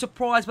mean, are you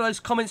surprised by those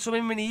comments from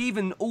him? And he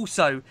even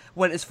also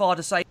went as far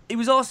to say, he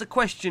was asked a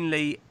question,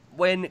 Lee,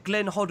 when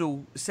Glenn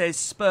Hoddle says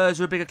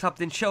Spurs are a bigger club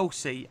than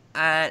Chelsea,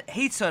 and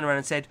he turned around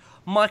and said,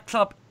 my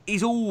club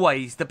is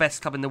always the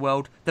best club in the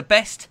world, the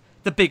best,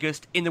 the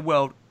biggest in the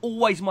world,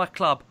 always my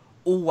club,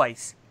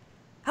 always.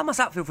 How must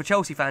that feel for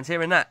Chelsea fans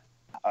hearing that?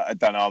 I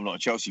don't know, I'm not a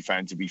Chelsea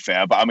fan, to be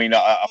fair, but I mean,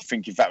 I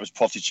think if that was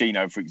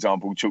Pochettino, for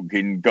example,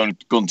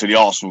 gone to the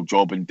Arsenal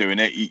job and doing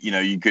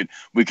it,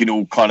 we can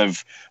all kind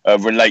of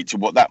relate to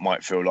what that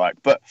might feel like.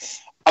 But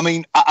I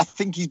mean, I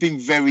think he's been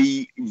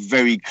very,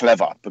 very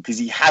clever, because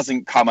he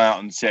hasn't come out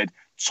and said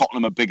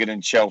Tottenham are bigger than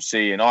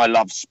Chelsea and I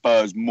love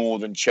Spurs more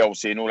than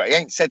Chelsea and all that. He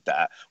ain't said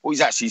that. What he's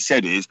actually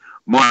said is,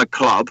 my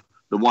club,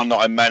 the one that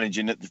I'm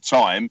managing at the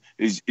time,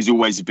 is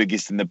always the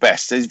biggest and the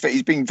best. So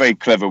he's been very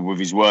clever with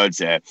his words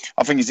there.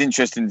 I think it's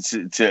interesting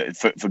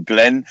for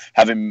Glenn,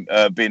 having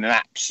been an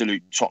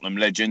absolute Tottenham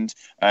legend.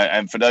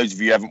 And for those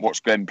of you who haven't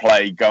watched Glenn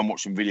play, go and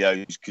watch some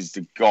videos, because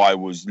the guy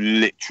was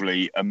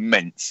literally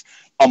immense.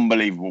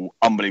 Unbelievable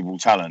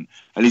talent.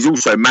 And he's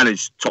also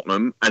managed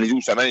Tottenham and he's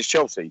also managed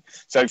Chelsea.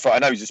 So I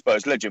know he's a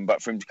Spurs legend,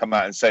 but for him to come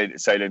out and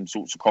say them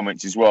sorts of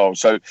comments as well.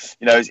 So,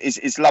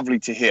 it's lovely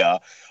to hear.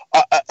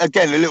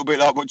 Again, a little bit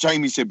like what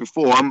Jamie said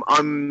before, I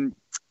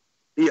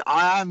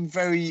am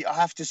very, I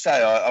have to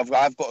say,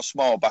 I've got a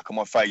smile back on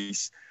my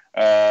face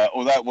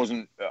Although it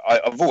wasn't,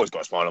 I've always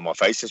got a smile on my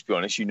face. Let's be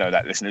honest, you know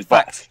that, listeners.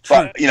 Fact,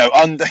 but you know,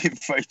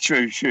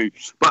 very true.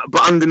 But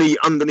underneath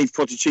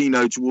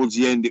Pochettino towards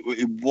the end,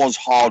 it was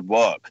hard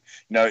work.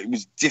 You know, it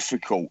was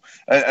difficult,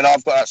 and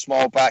I've got that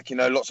smile back. You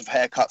know, lots of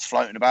haircuts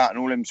floating about and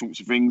all them sorts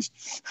of things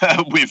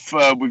with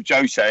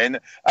Jose. And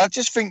I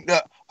just think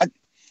that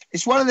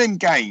it's one of them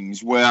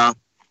games where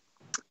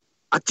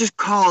I just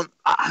can't.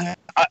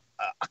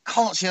 I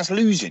can't see us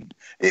losing.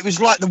 It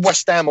was like the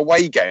West Ham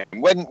away game.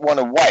 We hadn't won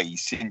away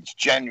since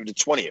January the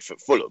 20th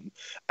at Fulham.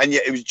 And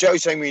yet it was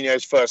Jose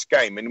Mourinho's first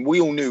game, and we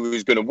all knew he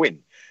was going to win.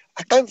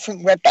 I don't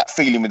think we had that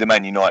feeling with the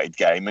Man United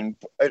game, and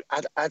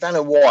I don't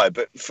know why,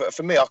 but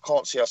for me, I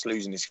can't see us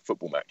losing this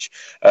football match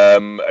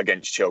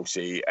against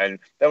Chelsea. And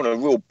they're on a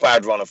real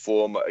bad run of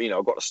form. You know,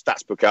 I got the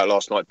stats book out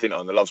last night, didn't I,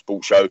 on the Love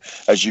Sport show,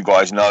 as you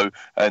guys know.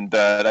 And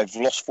they've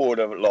lost 4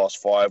 of their last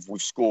 5.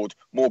 We've scored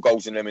more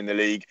goals than them in the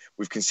league.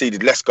 We've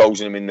conceded less goals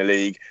than them in the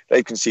league.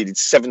 They've conceded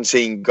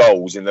 17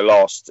 goals in the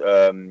last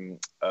in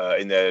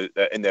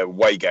their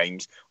away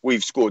games.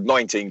 We've scored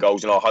 19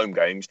 goals in our home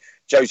games.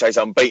 Jose's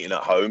unbeaten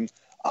at home.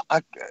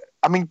 I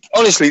mean,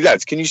 honestly,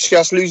 lads, can you see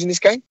us losing this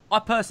game? I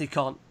personally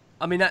can't.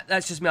 I mean,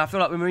 that's just me. I feel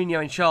like with Mourinho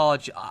in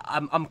charge,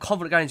 I'm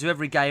confident going into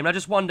every game. And I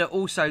just wonder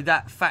also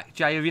that fact,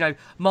 Jay, of, you know,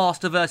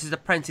 master versus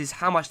apprentice,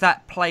 how much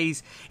that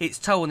plays its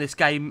toll in this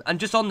game. And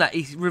just on that,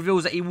 he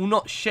reveals that he will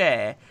not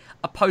share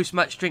a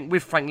post-match drink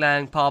with Frank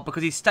Lampard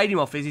because his stadium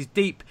office is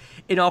deep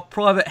in our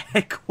private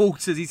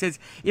headquarters. He says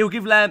he'll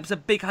give Lamps a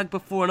big hug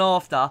before and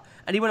after.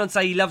 And he went on to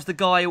say he loves the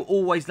guy, he'll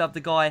always love the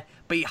guy,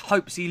 but he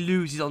hopes he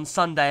loses on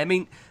Sunday. I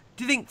mean,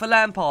 do you think for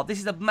Lampard, this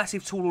is a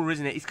massive tall order,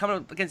 isn't it? He's coming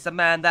up against a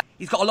man that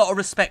he's got a lot of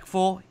respect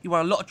for. He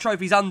won a lot of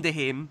trophies under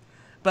him.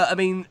 But, I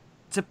mean,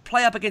 to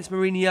play up against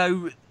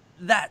Mourinho,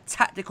 that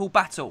tactical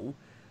battle,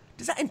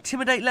 does that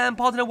intimidate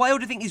Lampard in a way, or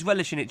do you think he's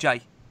relishing it,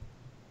 Jay?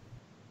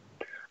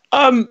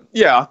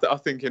 Yeah, I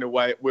think in a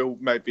way it will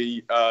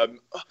maybe... well,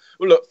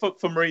 look, for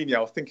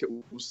Mourinho, I think it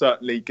will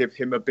certainly give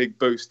him a big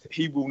boost.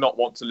 He will not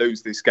want to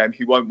lose this game.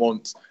 He won't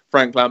want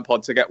Frank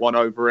Lampard to get one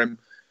over him.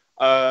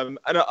 And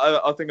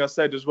I think I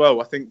said as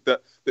well, I think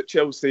that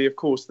Chelsea, of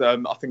course, I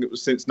think it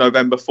was since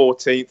November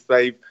 14th,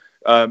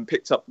 they've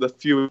picked up the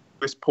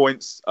fewest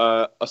points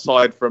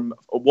aside from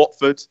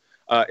Watford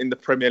in the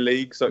Premier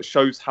League. So it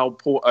shows how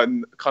poor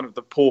and kind of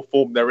the poor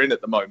form they're in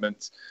at the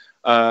moment.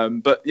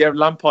 But yeah,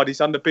 Lampard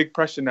is under big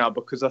pressure now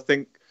because I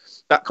think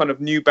that kind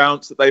of new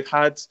bounce that they've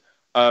had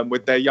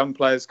with their young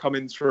players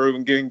coming through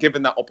and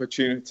given that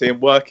opportunity and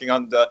working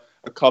under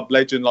a club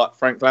legend like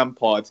Frank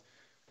Lampard,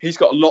 he's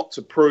got a lot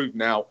to prove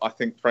now, I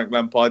think, Frank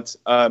Lampard.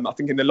 I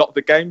think in a lot of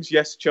the games,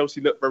 yes,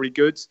 Chelsea look very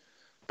good,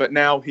 but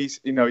now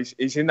he's in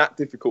that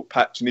difficult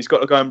patch and he's got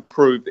to go and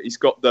prove that he's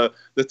got the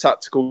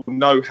tactical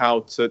know-how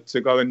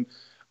to go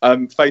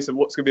and face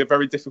what's going to be a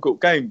very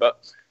difficult game. But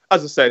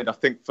as I said, I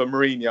think for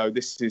Mourinho,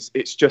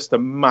 it's just a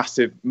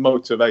massive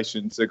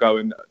motivation to go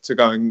and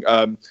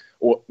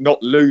or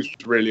not lose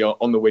really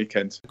on the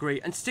weekend. Agree.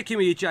 And sticking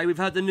with you, Jay, we've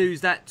heard the news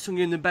that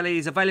Tanguy Ndombele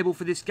is available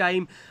for this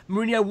game.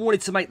 Mourinho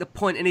wanted to make the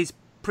point in his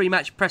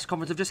pre-match press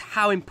conference of just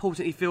how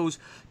important he feels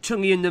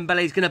Tanguy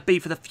Ndombele is going to be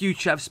for the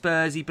future of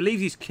Spurs. He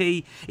believes he's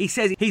key. He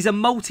says he's a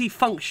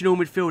multifunctional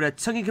midfielder.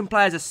 Tanguy can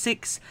play as a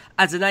 6,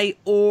 as an 8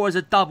 or as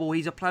a double.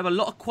 He's a player with a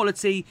lot of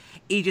quality.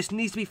 He just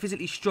needs to be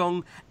physically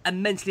strong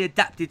and mentally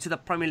adapted to the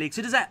Premier League.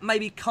 So does that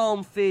maybe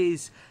calm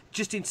fears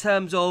just in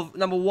terms of,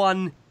 number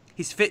one,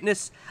 his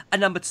fitness, and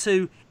number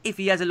two, if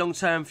he has a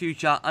long-term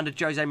future under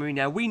Jose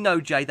Mourinho? We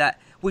know, Jay, that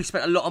we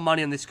spent a lot of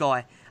money on this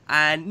guy.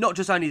 And not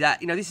just only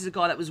that, you know, this is a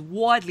guy that was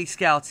widely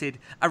scouted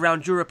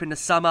around Europe in the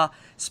summer.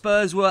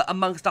 Spurs were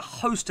amongst a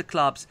host of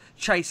clubs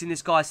chasing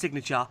this guy's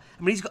signature.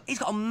 I mean, he's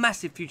got a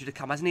massive future to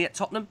come, hasn't he, at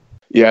Tottenham?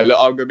 Yeah, look,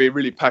 I'm going to be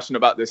really passionate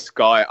about this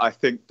guy. I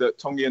think that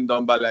Tanguy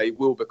Ndombele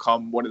will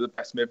become one of the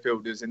best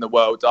midfielders in the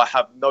world. I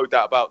have no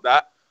doubt about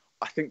that.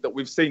 I think that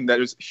we've seen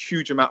there's a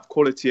huge amount of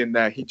quality in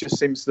there. He just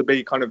seems to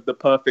be kind of the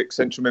perfect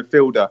central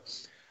midfielder.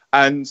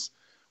 And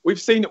we've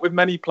seen it with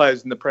many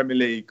players in the Premier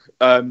League.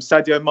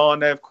 Sadio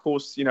Mane, of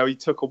course, you know, he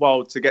took a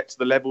while to get to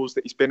the levels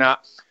that he's been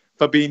at.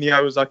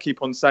 Fabinho, as I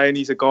keep on saying,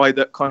 he's a guy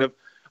that kind of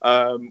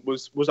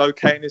was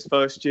okay in his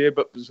first year,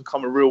 but has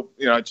become a real,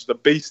 you know, just a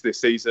beast this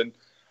season.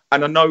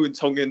 And I know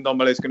Tanguy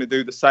Ndombele is going to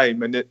do the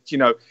same. And, you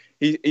know,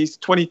 he's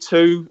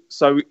 22,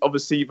 so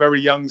obviously very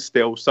young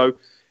still. So,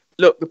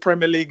 look, the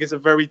Premier League is a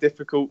very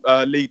difficult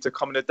league to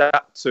come and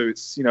adapt to.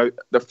 It's, you know,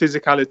 the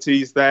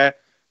physicality is there,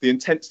 the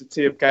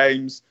intensity of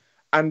games.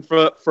 And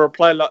for a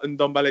player like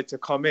Ndombele to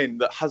come in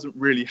that hasn't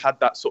really had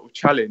that sort of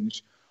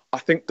challenge, I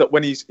think that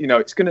when he's, you know,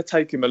 it's going to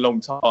take him a long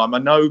time. I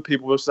know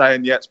people were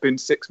saying, yeah, it's been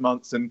 6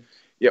 months and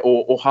yeah,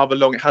 or however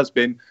long it has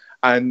been,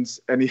 and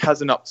he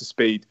hasn't up to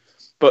speed.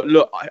 But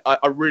look,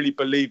 I really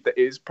believe that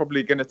it is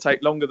probably going to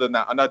take longer than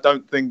that. And I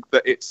don't think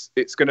that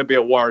it's going to be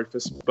a worry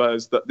for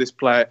Spurs that this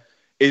player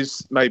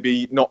is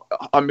maybe not.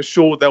 I'm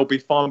sure they'll be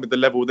fine with the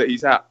level that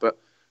he's at. But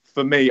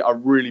for me, I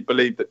really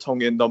believe that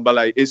Tanguy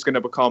Ndombele is going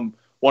to become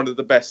one of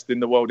the best in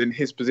the world in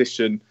his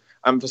position.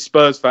 And for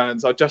Spurs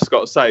fans, I just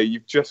got to say,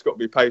 you've just got to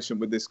be patient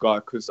with this guy,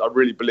 because I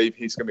really believe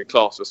he's going to be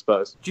class for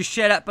Spurs. Do you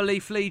share that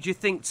belief, Lee? Do you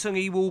think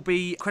Tungi will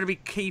be incredibly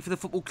key for the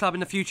football club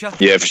in the future?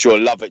 Yeah, for sure.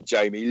 Love it,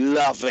 Jamie.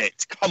 Love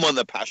it. Come on,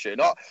 the passion.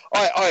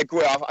 I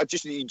agree.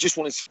 You just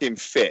want to see him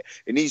fit.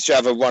 He needs to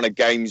have a run of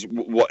games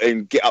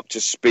and get up to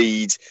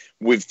speed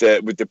with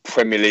the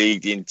Premier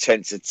League, the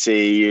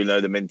intensity,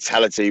 the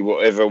mentality,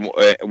 whatever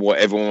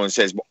everyone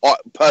says.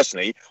 But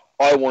personally,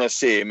 I want to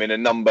see him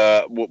in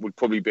what would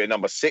probably be a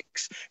number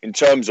 6 in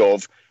terms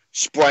of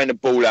spraying the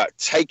ball out,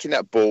 taking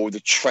that ball, the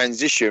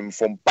transition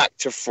from back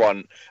to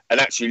front, and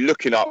actually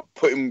looking up,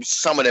 putting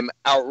some of them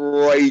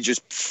outrageous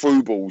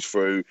through balls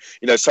through,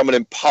 some of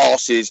them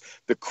passes,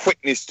 the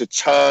quickness to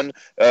turn,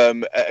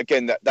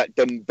 again, that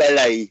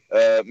Dembele,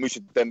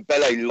 Moussa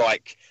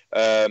Dembele-like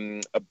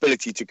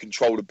ability to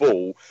control the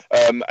ball,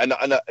 and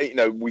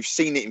we've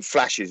seen it in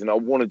flashes, and I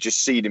want to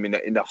just see them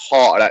in the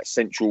heart of that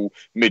central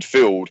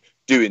midfield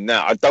doing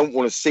that. I don't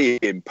want to see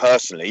him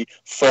personally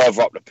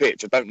further up the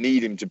pitch. I don't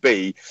need him to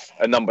be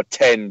a number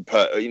 10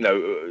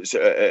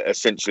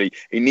 essentially.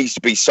 He needs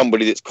to be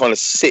somebody that's kind of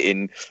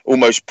sitting,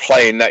 almost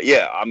playing that.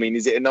 Yeah, I mean,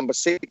 is it a number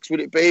 6, would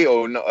it be,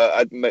 or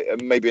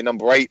maybe a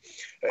number 8?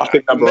 I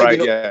think number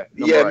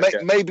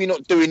 8, maybe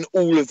not doing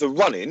all of the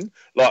running,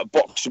 like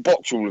box to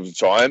box all of the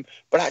time,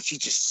 but actually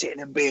just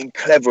sitting and being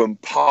clever and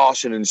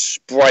passing and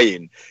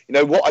spraying.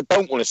 What I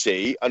don't want to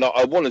see, and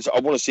I want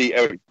to see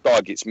Eric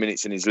Dyer gets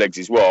minutes in his legs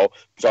as well,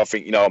 because I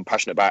think, I'm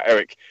passionate about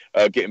Eric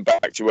getting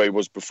back to where he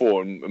was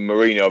before, and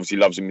Mourinho obviously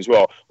loves him as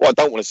well. What I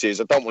don't want to see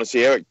is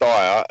Eric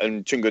Dyer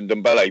and Tunga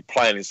Dembele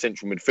playing in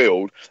central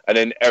midfield, and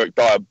then Eric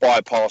Dyer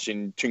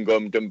bypassing Tunga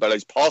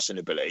Dembele's passing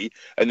ability,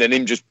 and then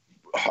him just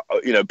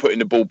putting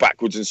the ball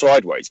backwards and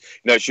sideways.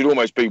 It should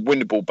almost be win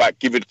the ball back,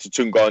 give it to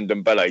Tunga and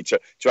Dembele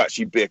to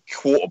actually be a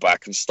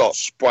quarterback and start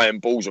spraying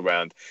balls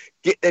around.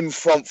 Get them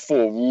front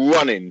 4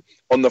 running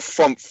on the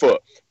front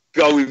foot,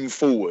 going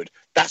forward.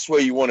 That's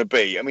where you want to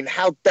be. I mean,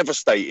 how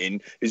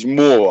devastating is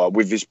Moura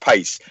with his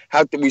pace?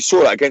 We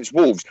saw that against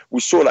Wolves. We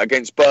saw that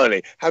against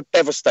Burnley. How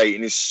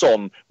devastating is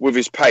Son with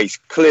his pace?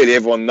 Clearly,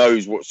 everyone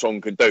knows what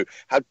Son can do.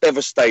 How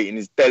devastating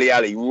is Dele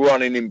Alli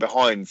running in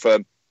behind for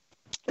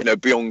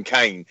beyond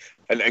Kane,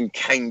 and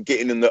Kane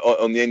getting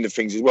on the end of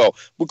things as well.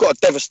 We've got a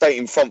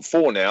devastating front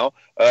 4 now,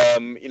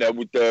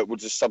 with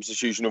the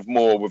substitution of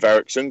Moore with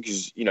Eriksen,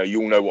 because,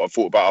 you all know what I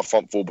thought about our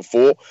front 4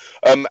 before.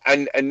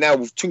 And now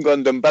with Tunga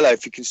and Dembele,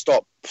 if you can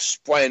start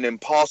spraying them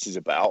passes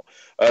about,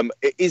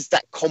 it is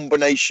that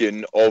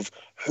combination of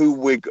who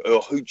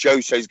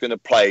Jose is going to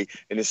play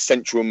in a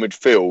central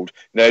midfield.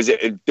 Now, is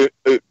it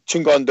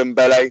Tunga and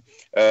Dembele,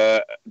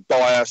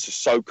 Dyer,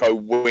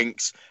 Sissoko,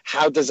 Winks?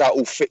 How does that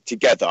all fit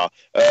together?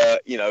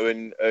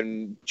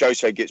 And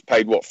Jose gets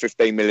paid,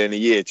 15 million a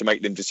year to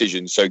make them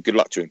decisions. So good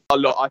luck to him.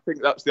 Look, I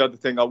think that's the other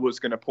thing I was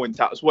going to point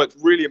out as well. It's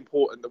really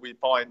important that we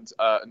find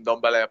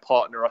Ndombele a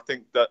partner. I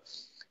think that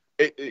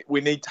we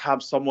need to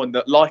have someone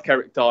that, like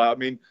Eric Dyer, I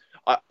mean,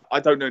 I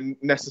don't know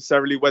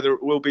necessarily whether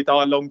it will be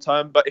Dyer long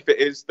term, but if it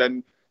is,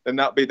 then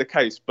that'll be the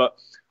case. But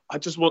I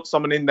just want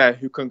someone in there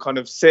who can kind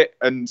of sit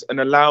and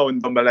allow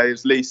Ndombele,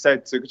 as Lee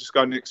said, to just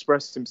go and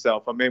express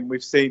himself. I mean,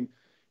 we've seen,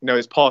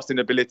 his passing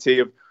ability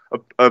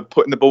of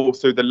putting the ball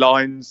through the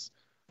lines.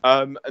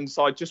 And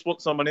so I just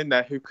want someone in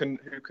there who can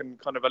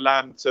kind of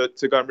allow him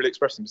to go and really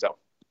express himself.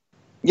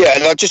 Yeah,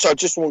 and I just want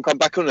to come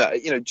back on that.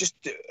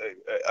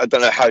 I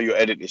don't know how you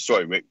edit this,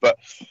 sorry, Rick, but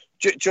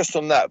just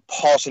on that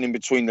passing in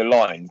between the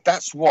lines,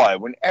 that's why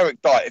when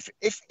Eric Dyer,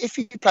 if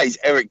he plays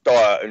Eric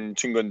Dyer and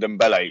Tunga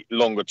Dembele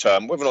longer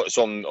term, whether or not it's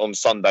on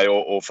Sunday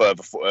or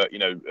further, throughout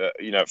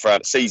the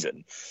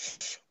season,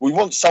 we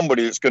want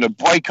somebody that's going to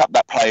break up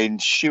that play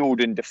and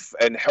shield and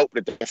help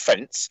the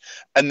defence,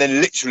 and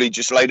then literally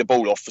just lay the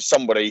ball off for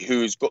somebody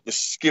who's got the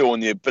skill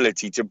and the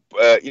ability to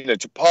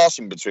pass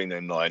in between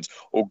them lines,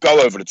 or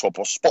go over the top,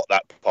 or spot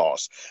that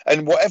pass.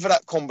 And whatever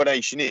that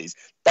combination is,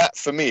 that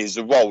for me is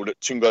the role that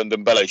Tunga and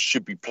Dembele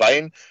should be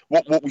playing.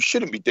 What we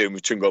shouldn't be doing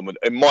with Tunga,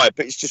 in my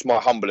opinion, it's just my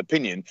humble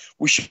opinion,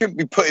 we shouldn't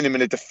be putting him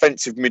in a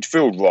defensive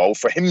midfield role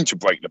for him to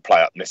break the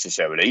play up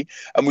necessarily,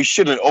 and we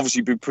shouldn't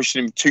obviously be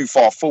pushing him too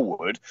far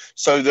forward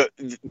so that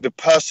the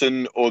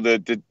person or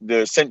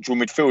the central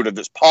midfielder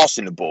that's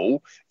passing the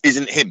ball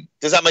isn't him.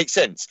 Does that make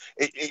sense?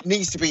 It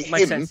needs to be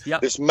him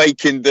that's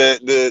making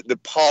the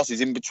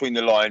passes in between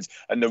the lines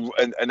and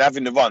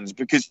having the runs,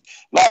 because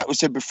like we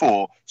said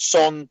before,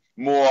 Son,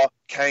 Moura,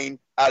 Kane,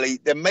 Ali,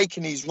 they're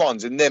making these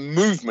runs and their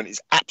movement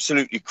is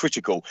absolutely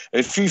critical. And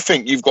if you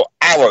think you've got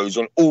arrows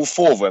on all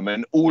 4 of them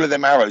and all of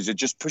them arrows are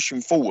just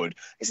pushing forward,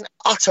 it's an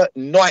utter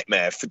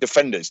nightmare for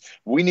defenders.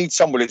 We need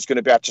somebody that's going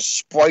to be able to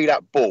spray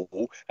that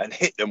ball and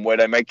hit them where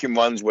they're making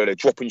runs, where they're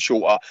dropping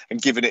shorter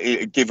and giving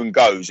it a give and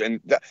goes.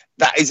 And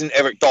that isn't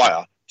Eric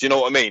Dyer. Do you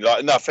know what I mean?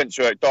 Like, no offence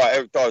to Eric Dyer.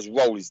 Eric Dyer's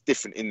role is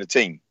different in the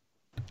team.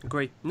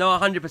 Agree. No,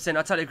 100%.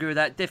 I totally agree with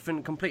that.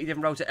 Completely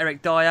different role to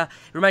Eric Dyer.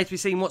 It remains to be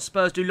seen what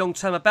Spurs do long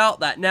term about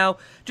that. Now,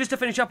 just to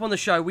finish up on the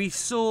show, we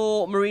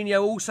saw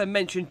Mourinho also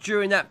mention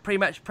during that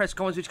pre-match press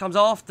conference, which comes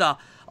after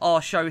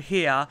our show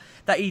here,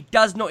 that he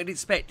does not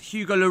expect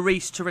Hugo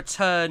Lloris to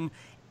return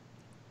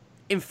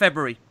in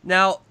February.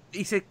 Now,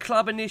 he said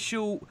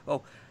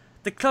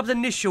the club's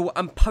initial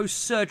and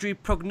post-surgery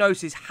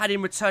prognosis had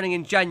him returning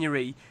in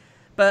January.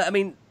 But, I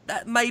mean,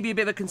 that may be a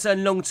bit of a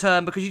concern long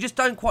term because you just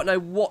don't quite know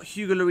what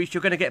Hugo Lloris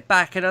you're going to get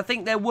back. And I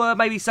think there were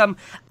maybe some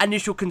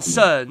initial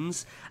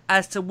concerns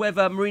as to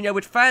whether Mourinho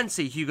would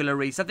fancy Hugo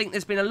Lloris. I think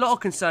there's been a lot of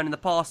concern in the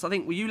past, I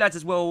think with you lads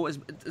as well, as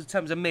in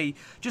terms of me,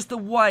 just the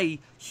way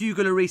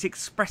Hugo Lloris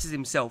expresses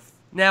himself.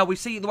 Now, we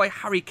see the way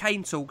Harry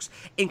Kane talks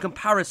in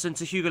comparison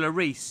to Hugo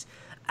Lloris.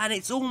 And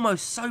it's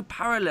almost so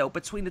parallel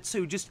between the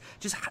two, just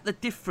the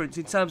difference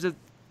in terms of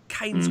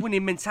Kane's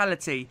winning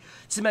mentality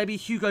to maybe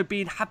Hugo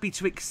being happy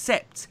to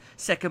accept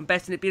second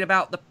best and it being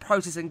about the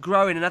process and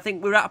growing. And I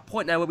think we're at a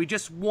point now where we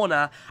just want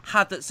to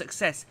have that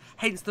success.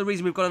 Hence the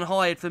reason we've gone and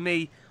hired, for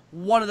me,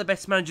 one of the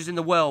best managers in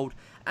the world.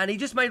 And he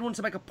just wanted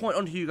to make a point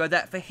on Hugo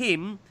that for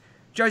him,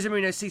 Jose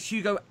Mourinho sees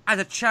Hugo as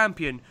a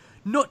champion.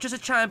 Not just a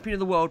champion of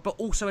the world, but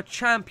also a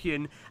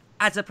champion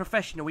as a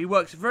professional. He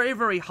works very,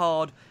 very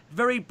hard,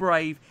 very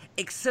brave,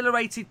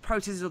 accelerated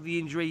processes of the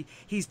injury.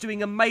 He's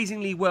doing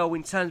amazingly well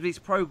in terms of his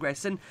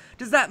progress. And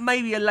does that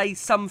maybe allay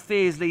some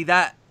fears, Lee,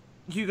 that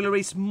Hugo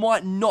Lloris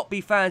might not be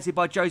fancied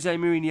by Jose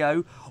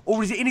Mourinho?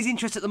 Or is it in his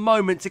interest at the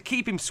moment to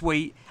keep him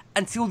sweet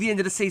until the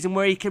end of the season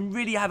where he can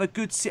really have a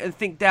good sit and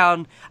think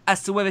down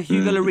as to whether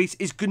Hugo Lloris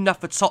is good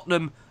enough for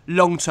Tottenham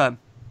long term?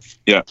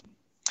 Yeah.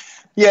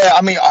 Yeah,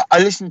 I mean, I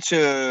listened to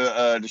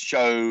the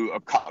show a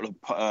couple of,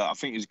 I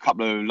think it was a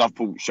couple of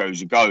Loveport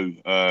shows ago,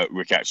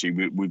 Rick,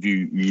 actually, with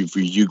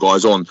you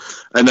guys on.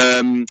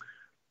 And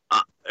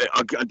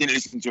I didn't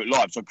listen to it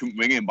live, so I couldn't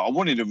ring in, but I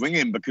wanted to ring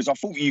in because I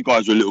thought you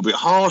guys were a little bit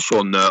harsh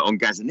on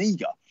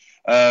Gazzaniga.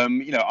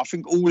 I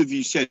think all of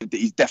you said that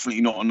he's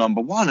definitely not a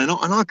number one, and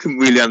I couldn't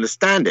really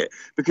understand it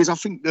because I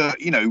think that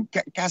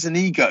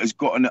Gazzaniga has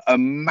got a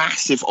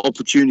massive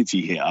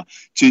opportunity here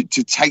to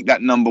take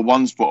that number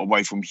one spot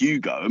away from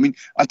Hugo. I mean,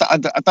 I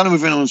don't know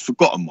if anyone's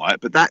forgotten, right,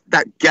 but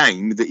that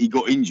game that he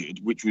got injured,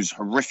 which was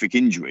horrific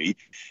injury,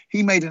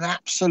 he made an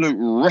absolute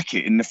wreck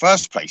it in the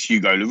first place,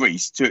 Hugo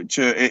Lloris,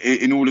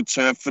 in order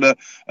for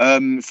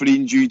the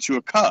injury to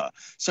occur.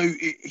 So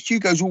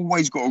Hugo's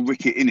always got a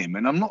ricket in him,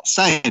 and I'm not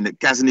saying that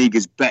Gazzaniga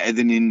is better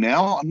than him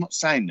now. I'm not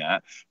saying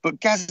that. But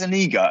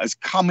Gazzaniga has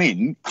come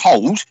in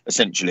cold,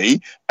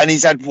 essentially, and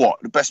he's had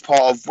the best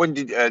part of, when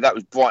did that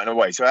was Brighton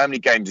away. So how many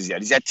games has he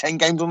had? He's had 10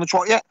 games on the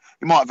trot yet?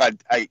 He might have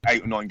had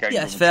eight or 9 games.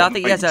 Yeah, it's fair. I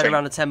think he has had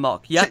around the 10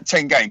 mark. Yeah.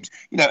 10 games.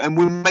 And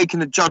we're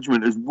making a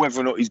judgment as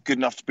whether or not he's good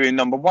enough to be a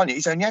number one.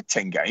 He's only had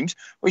 10 games.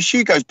 Whereas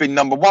Hugo's been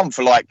number one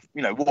for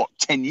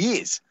 10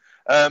 years.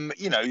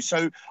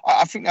 So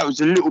I think that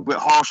was a little bit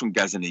harsh on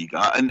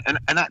Gazzaniga,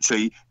 and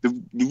actually the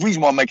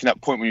reason why I'm making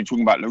that point when you're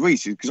talking about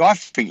Lloris is because I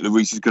think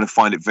Lloris is going to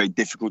find it very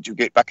difficult to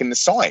get back in the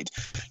side,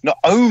 not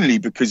only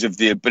because of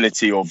the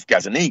ability of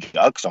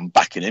Gazzaniga, because I'm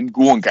backing him,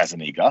 go on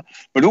Gazzaniga,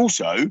 but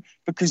also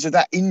because of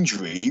that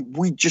injury.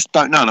 We just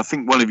don't know, and I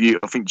think one of you,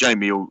 I think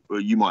Jamie, or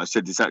you might have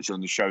said this actually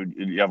on the show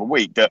the other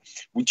week, that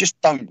we just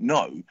don't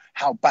know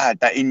how bad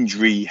that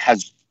injury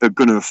has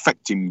going to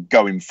affect him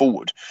going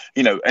forward,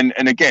 and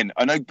again,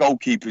 I know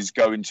goalkeepers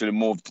go into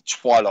more of the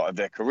twilight of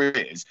their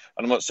careers,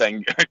 and I'm not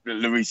saying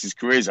Lloris's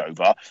career's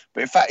over,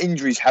 but if that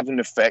injury's having an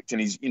effect,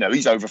 and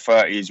he's over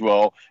 30 as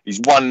well,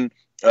 he's won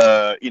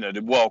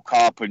the World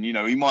Cup, and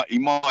he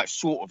might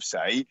sort of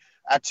say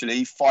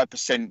actually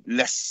 5%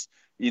 less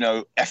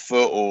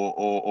effort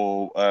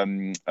or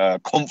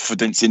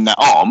confidence in that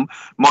arm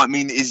might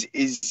mean his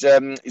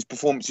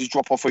performances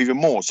drop off even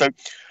more. So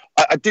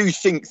I do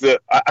think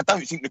that I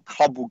don't think the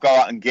club will go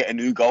out and get a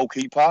new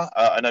goalkeeper.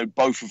 I know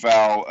both of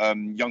our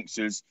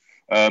youngsters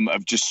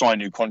have just signed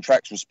new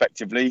contracts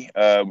respectively,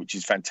 which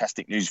is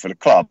fantastic news for the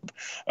club.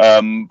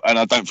 And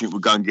I don't think we'll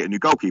go and get a new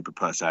goalkeeper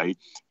per se,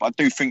 but I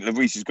do think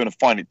Lloris is going to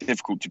find it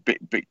difficult to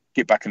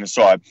get back in the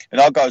side. And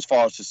I'll go as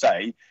far as to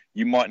say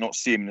you might not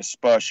see him in a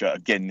Spurs shirt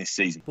again this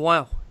season.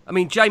 Wow. I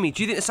mean, Jamie,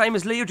 do you think the same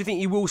as Lee, or do you think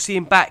you will see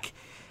him back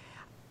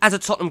as a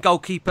Tottenham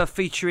goalkeeper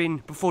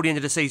featuring before the end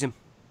of the season?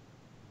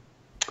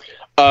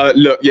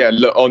 Look,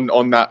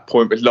 on that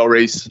point with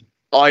Lloris,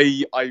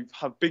 I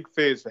have big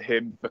fears for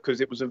him because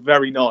it was a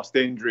very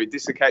nasty injury,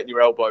 dislocating your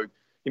elbow.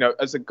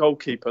 As a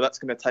goalkeeper, that's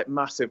going to take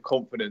massive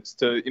confidence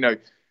to,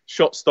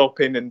 shot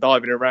stopping and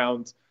diving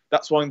around.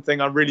 That's one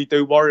thing I really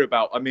do worry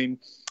about. I mean,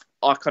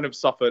 I've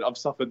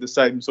suffered the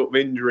same sort of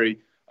injury,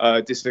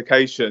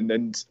 dislocation,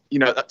 and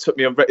that took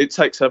me. It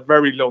takes a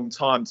very long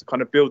time to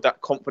kind of build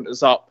that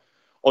confidence up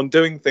on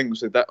doing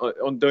things with the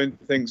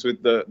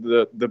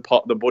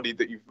part of the body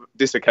that you've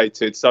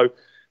dislocated. So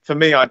for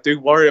me, I do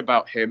worry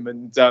about him,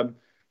 and I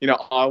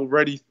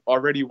already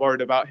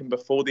worried about him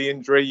before the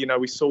injury.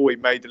 We saw he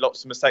made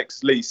lots of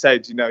mistakes. Lee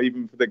said,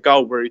 even for the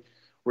goal where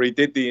he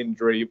did the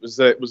injury, it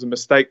was a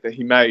mistake that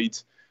he made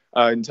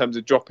in terms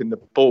of dropping the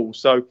ball.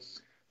 So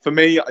for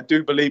me, I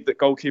do believe that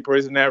goalkeeper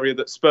is an area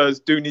that Spurs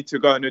do need to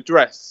go and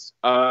address.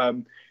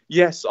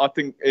 Yes, I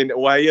think in a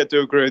way I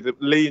do agree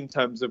that Lee, in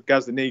terms of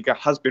Gazzaniga,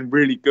 has been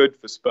really good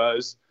for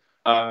Spurs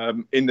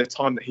in the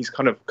time that he's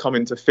kind of come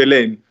in to fill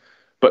in.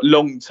 But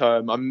long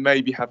term, I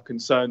maybe have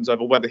concerns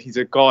over whether he's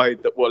a guy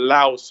that will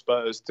allow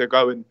Spurs to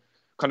go and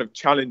kind of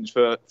challenge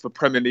for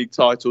Premier League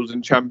titles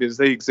and Champions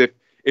Leagues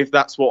if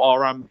that's what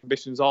our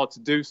ambitions are to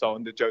do so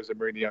under Jose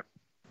Mourinho.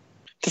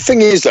 The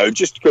thing is, though,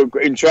 just to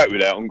interact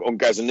with that on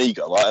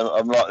Gazaniga, right?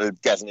 I'm like the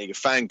Gazaniga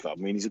fan club.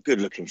 I mean, he's a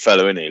good-looking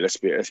fellow, isn't he? Let's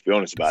be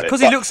honest about it. Because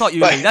he looks like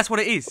you, Lee. That's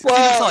what it is.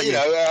 Well, like you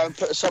know,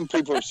 some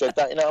people have said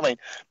that. You know what I mean?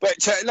 But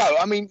no,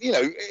 I mean, you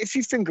know, if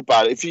you think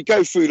about it, if you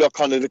go through like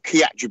kind of the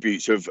key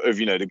attributes of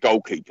you know the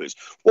goalkeepers,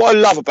 what I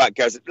love about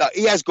Gaz, like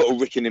he has got a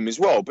rick in him as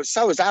well. But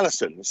so has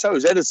Alisson, so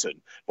has Ederson,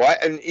 right?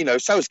 And you know,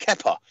 so has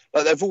Kepa.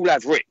 Like they've all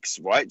had ricks,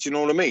 right? Do you know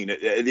what I mean?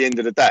 At the end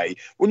of the day,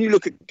 when you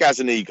look at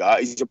Gazaniga,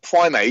 he's a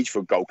prime age for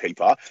a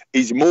goalkeeper.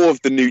 He's more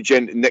of the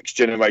next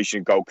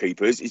generation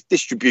goalkeepers. His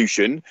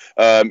distribution,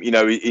 you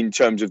know, in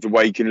terms of the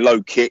way he can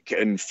low kick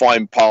and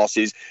find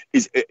passes,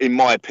 is, in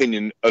my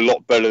opinion, a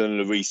lot better than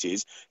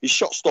Lloris's. His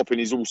shot stopping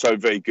is also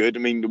very good. I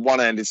mean, the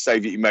one-handed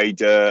save that he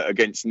made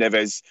against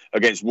Neves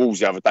against Wolves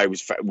the other day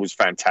was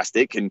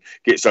fantastic and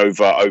gets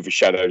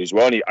overshadowed as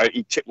well. And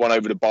he tipped one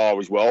over the bar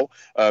as well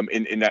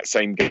in that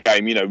same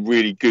game. You know,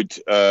 really good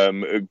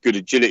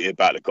agility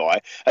about the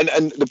guy.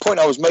 And the point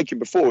I was making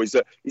before is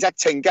that he's had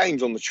 10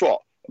 games on the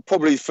trot,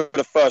 probably for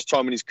the first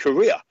time in his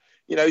career.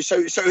 You know, so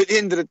at the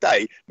end of the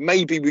day,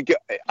 maybe we get.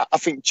 I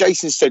think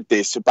Jason said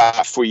this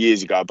about 3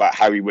 years ago about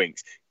Harry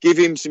Winks. Give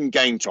him some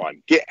game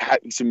time. Get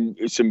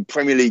some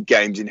Premier League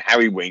games in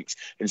Harry Winks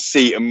and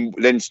see, and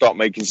then start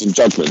making some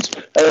judgments.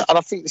 And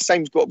I think the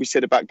same's got to be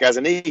said about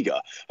Gazaniga.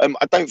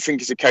 I don't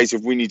think it's a case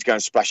of we need to go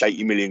and splash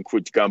 80 million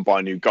quid to go and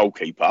buy a new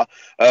goalkeeper.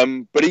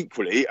 But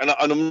equally, and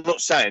I'm not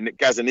saying that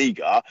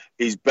Gazaniga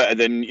is better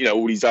than, you know,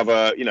 all these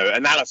other, you know,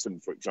 an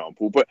Alisson, for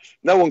example. But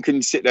no one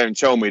can sit there and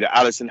tell me that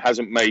Alisson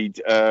hasn't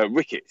made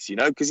rickets, you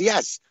know, because he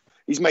has.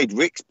 He's made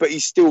ricks, but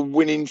he's still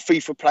winning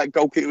FIFA Player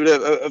Goalkeeper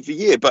of the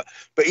Year. But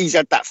he's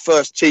had that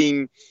first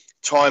team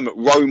time at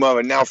Roma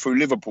and now through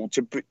Liverpool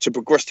to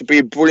progress to be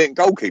a brilliant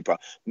goalkeeper.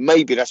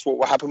 Maybe that's what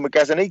will happen with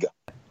Gazaniga.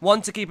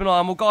 One to keep an eye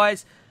on. Well,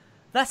 guys,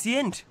 that's the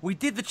end. We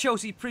did the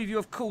Chelsea preview,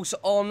 of course,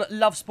 on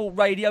Love Sport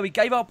Radio. We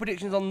gave our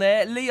predictions on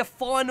there. Lee, a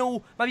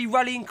final, maybe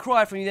rallying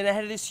cry from you then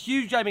ahead of this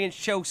huge game against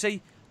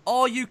Chelsea.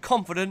 Are you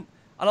confident?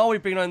 And are we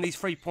bringing home these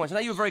 3 points? I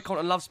know you were very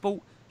confident in Love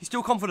Sport. You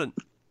still confident?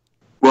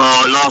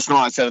 Well, last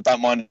night I said I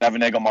don't mind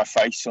having egg on my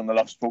face on the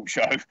Love Sport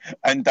show,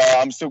 and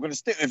I'm still going to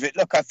stick with it.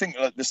 Look, I think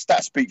the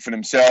stats speak for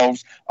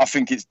themselves. I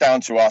think it's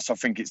down to us. I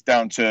think it's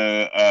down to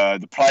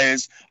the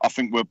players. I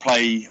think we'll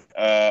play.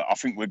 I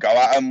think we'll go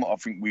at them. I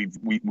think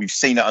we've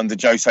seen it under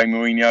Jose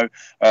Mourinho.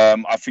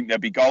 I think there'll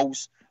be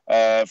goals.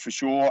 For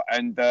sure,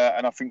 and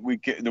I think we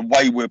get the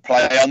way we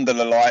play under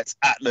the lights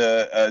at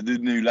the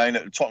New Lane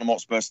at the Tottenham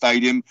Hotspur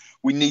Stadium.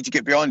 We need to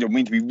get behind them.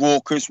 We need to be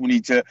raucous. We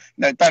need to. You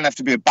know, it don't have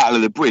to be a battle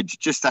of the bridge. It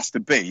just has to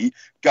be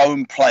go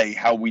and play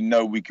how we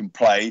know we can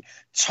play.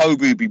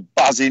 Toby will be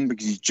buzzing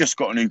because he's just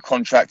got a new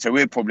contract, so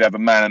he'll probably have a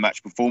man of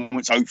match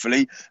performance,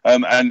 hopefully,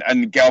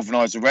 and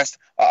galvanise the rest.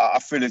 I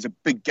feel there's a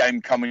big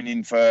game coming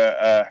in for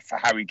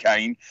Harry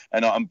Kane,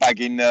 and I'm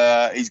bagging.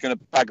 He's going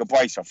to bag a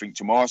brace, I think,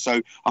 tomorrow.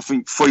 So I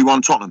think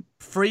 3-1 Tottenham.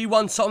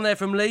 3-1 Tottenham there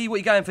from Lee. What are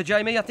you going for,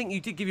 Jamie? I think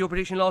you did give your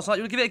prediction last night.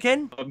 You want to give it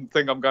again? I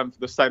think I'm going for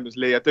the same as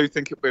Lee. I do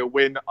think it'll be a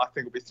win. I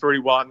think it'll be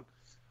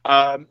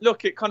 3-1.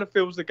 Look, it kind of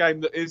feels the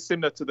game that is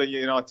similar to the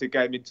United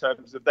game in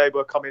terms of they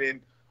were coming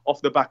in off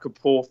the back of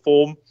poor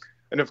form.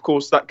 And of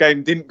course, that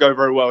game didn't go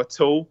very well at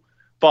all.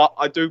 But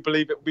I do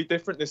believe it will be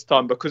different this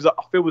time because I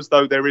feel as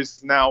though there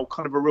is now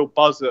kind of a real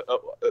buzz at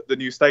the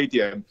new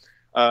stadium.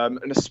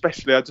 And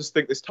especially, I just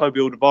think this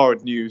Toby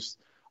Alderweireld news,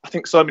 I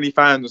think so many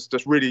fans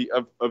just really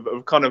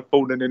have kind of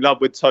fallen in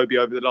love with Toby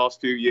over the last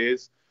few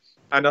years.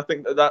 And I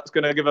think that's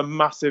going to give a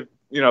massive,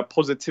 you know,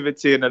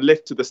 positivity and a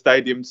lift to the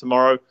stadium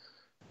tomorrow.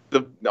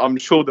 I'm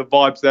sure the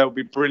vibes there will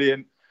be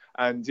brilliant.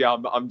 And yeah,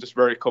 I'm just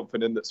very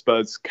confident that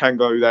Spurs can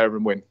go there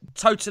and win.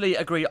 Totally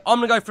agree. I'm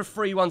going to go for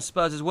 3-1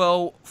 Spurs as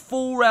well.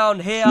 Full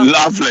round here.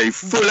 Lovely.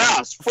 Full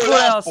house,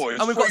 boys.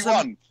 And we've got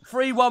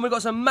 3-1. We've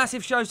got some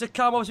massive shows to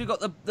come. Obviously, we've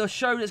got the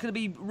show that's going to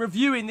be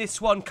reviewing this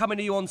one coming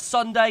to you on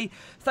Sunday.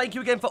 Thank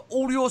you again for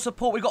all your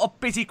support. We've got a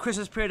busy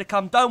Christmas period to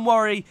come. Don't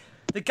worry.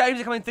 The games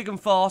are coming thick and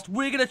fast.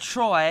 We're going to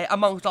try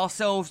amongst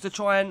ourselves to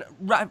try and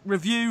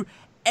review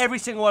every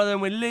single one of them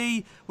with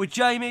Lee, with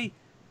Jamie.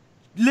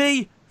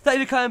 Lee, thank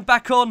you for coming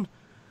back on.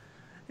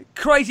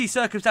 Crazy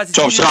circumstances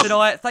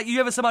tonight. Thank you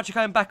ever so much for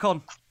coming back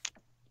on.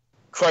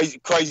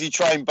 Crazy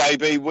train,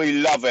 baby. We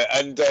love it.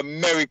 And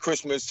Merry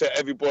Christmas to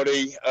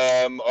everybody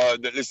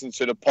that listens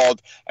to the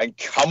pod. And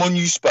come on,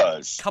 you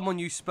Spurs. Come on,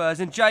 you Spurs.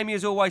 And Jamie,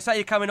 as always, say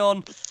you're coming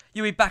on.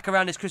 You'll be back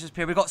around this Christmas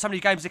period. We've got so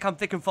many games to come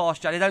thick and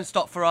fast, Jamie. They don't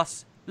stop for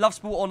us. Love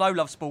Sport or no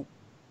Love Sport?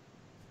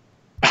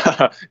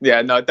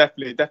 Yeah, no,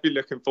 definitely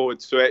looking forward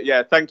to it.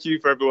 Yeah, thank you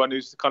for everyone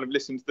who's kind of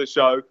listened to the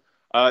show.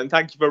 And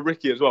thank you for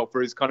Ricky as well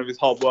for his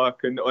hard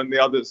work and the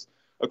others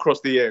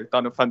across the year.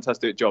 Done a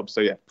fantastic job.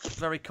 So yeah.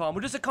 Very calm.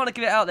 Well, just to kind of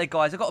get it out there,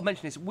 guys, I've got to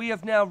mention this. We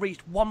have now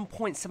reached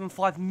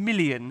 1.75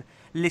 million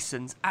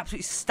listens.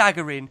 Absolutely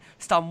staggering.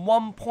 It's done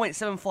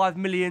 1.75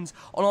 millions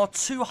on our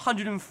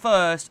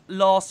 201st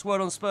Last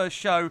Word on Spurs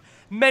show.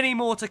 Many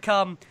more to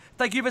come.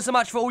 Thank you ever so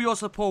much for all your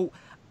support.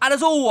 And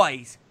as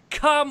always,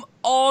 Come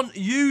on,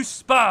 you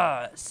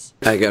Spurs!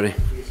 Hi, Gary.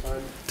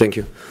 Thank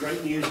you.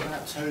 Great news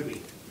about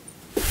Toby.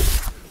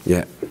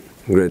 Yeah,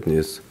 great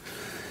news.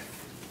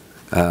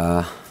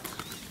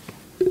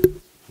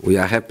 We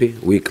are happy.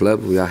 We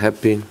club, we are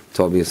happy.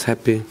 Toby is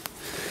happy.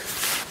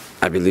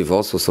 I believe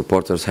also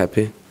supporters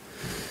happy.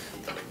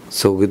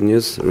 So good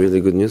news, really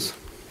good news.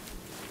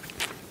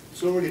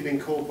 It's already been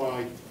called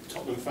by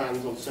Tottenham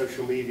fans on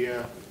social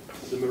media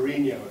the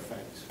Mourinho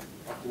effect.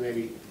 After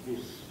nearly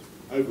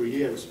over a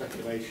year of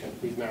speculation,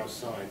 he's now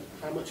signed.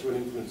 How much of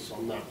an influence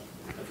on that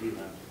have you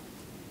had?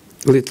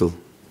 Little.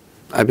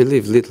 I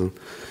believe little.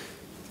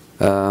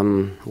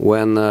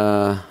 When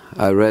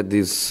I read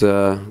his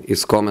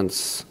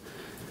comments,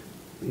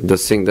 the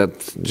thing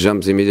that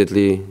jumps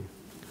immediately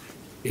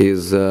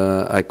is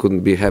I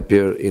couldn't be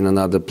happier in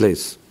another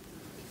place.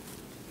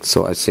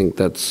 So I think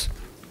that's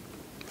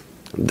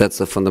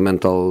a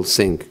fundamental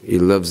thing. He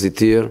loves it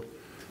here.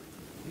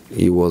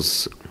 He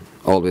was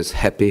always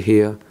happy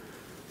here.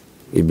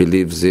 He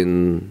believes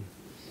in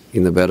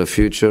a better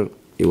future.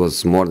 He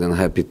was more than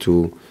happy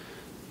to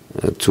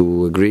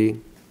agree.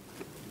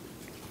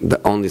 The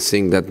only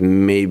thing that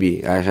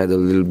maybe I had a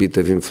little bit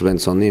of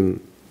influence on him,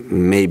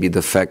 maybe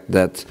the fact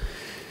that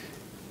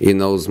he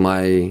knows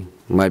my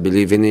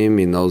belief in him.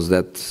 He knows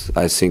that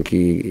I think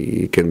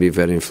he can be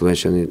very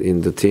influential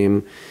in the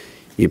team.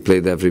 He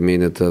played every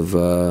minute of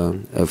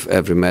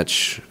every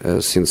match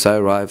since I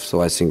arrived,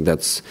 so I think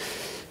that's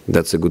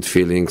a good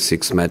feeling.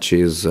 6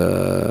 matches,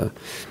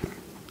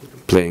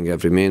 playing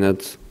every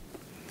minute.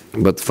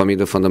 But for me,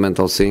 the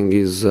fundamental thing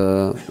is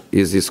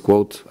this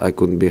quote: "I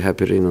couldn't be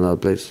happier in another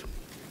place."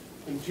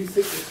 And do you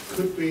think this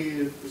could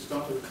be the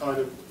start of a kind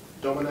of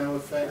domino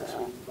effect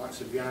with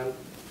likes of Jan,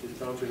 his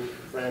Belgian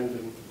friend?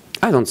 And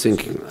I don't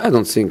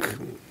think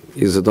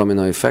it's a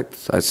domino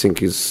effect. I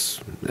think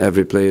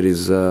every player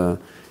is a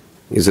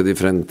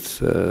different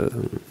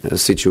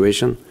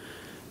situation.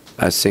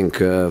 I think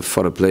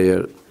for a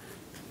player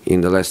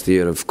in the last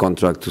year of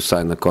contract to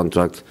sign a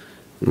contract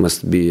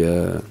must be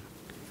a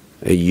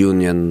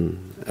union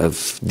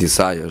of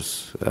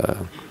desires.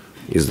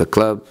 Is the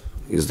club,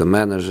 is the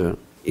manager,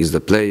 is the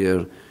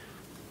player,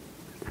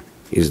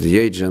 is the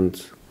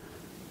agent,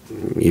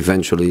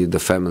 eventually the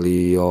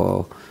family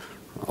or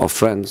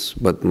friends,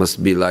 but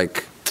must be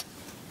like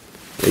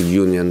a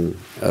union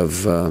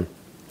of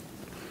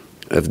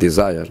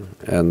desire.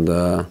 And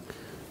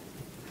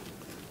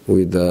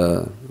with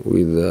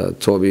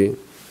Toby,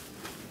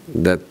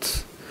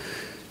 that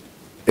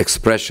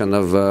expression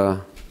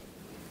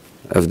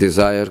of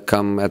desire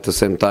come at the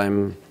same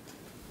time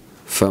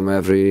from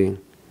every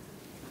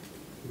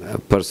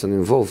person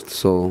involved.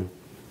 So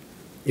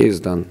he's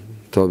done.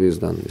 Toby is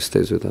done. He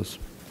stays with us.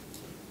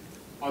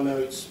 I know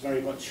it's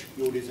very much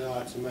your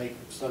desire to make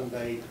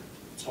Sunday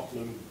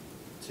Tottenham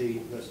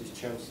team versus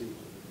Chelsea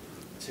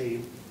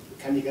team.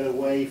 Can you get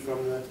away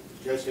from the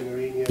Jose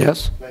Mourinho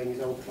playing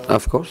his old club?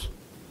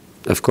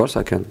 Of course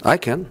I can. I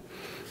can.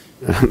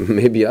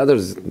 Maybe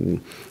others,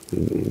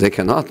 they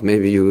cannot.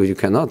 Maybe you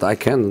cannot. I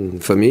can.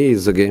 For me,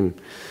 it's a game.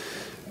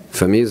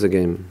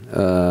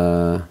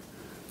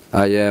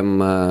 I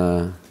am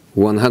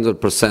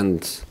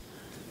 100%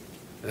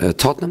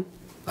 Tottenham.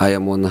 I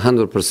am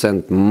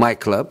 100% my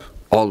club,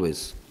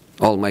 always.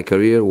 All my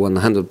career,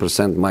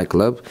 100% my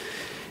club.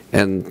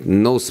 And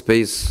no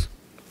space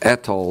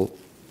at all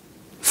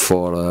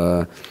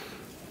for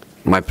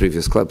my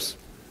previous clubs.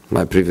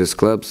 My previous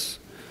clubs,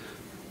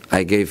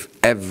 I gave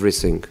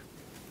everything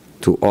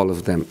to all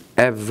of them.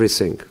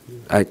 Everything.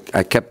 I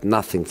kept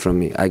nothing from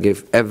me. I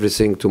gave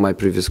everything to my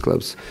previous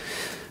clubs.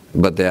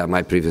 But they are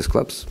my previous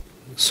clubs.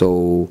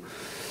 So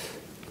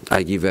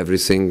I give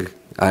everything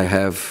I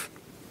have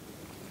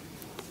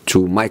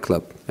to my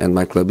club, and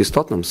my club is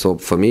Tottenham. So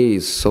for me,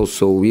 it's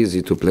so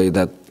easy to play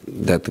that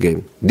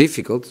game.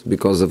 Difficult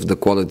because of the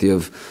quality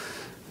of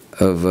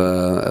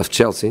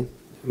Chelsea,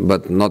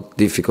 but not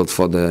difficult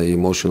for the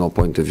emotional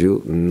point of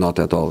view. Not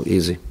at all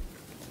easy.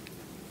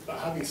 But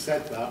having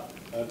said that,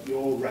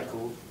 your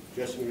record,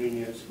 Jose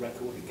Mourinho's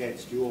record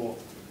against your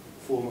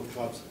former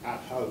clubs at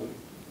home,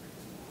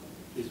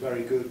 is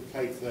very good.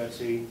 Played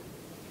 13,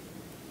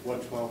 won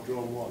 12,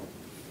 drawn 1.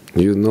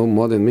 You know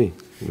more than me,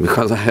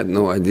 because I had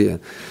no idea.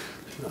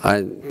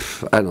 I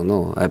don't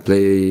know. I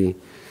play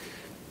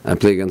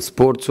against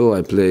Porto.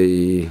 I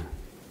play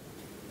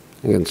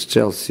against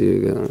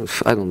Chelsea.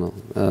 I don't know.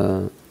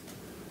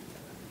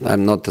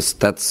 I'm not a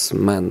stats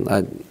man.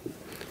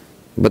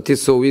 But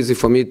it's so easy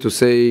for me to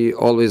say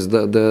always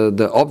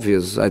the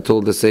obvious. I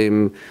told the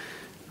same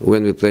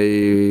when we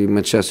play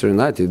Manchester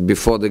United.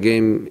 Before the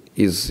game,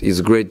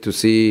 is great to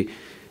see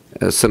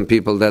some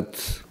people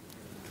that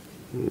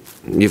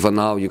even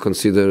now you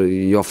consider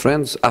your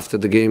friends. After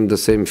the game, the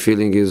same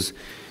feeling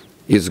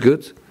is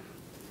good.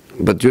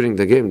 But during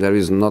the game, there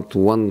is not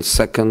 1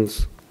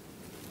 second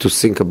to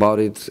think about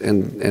it,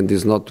 and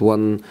there's not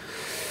one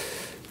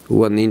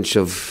inch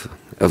of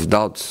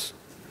doubts.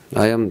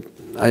 I am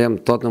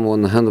Tottenham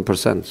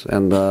 100%,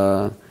 and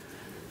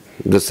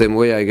the same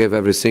way I gave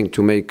everything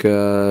to make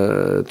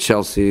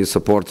Chelsea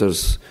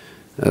supporters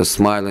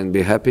smile and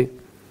be happy.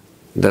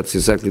 that's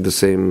exactly the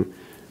same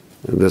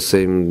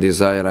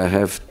desire I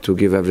have to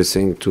give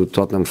everything to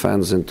Tottenham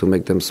fans and to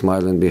make them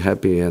smile and be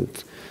happy, and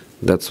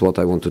that's what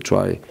I want to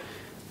try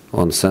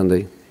on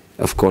Sunday,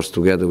 of course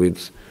together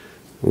with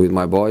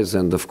my boys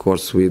and of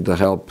course with the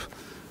help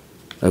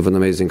of an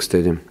amazing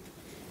stadium.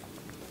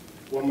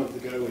 1 month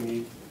ago when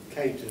you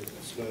came to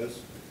Spurs,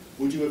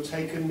 would you have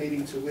taken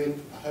needing to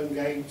win a home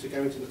game to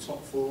go into the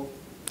top 4?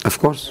 Of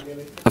course,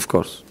 of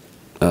course.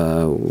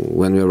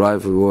 When we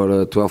arrived we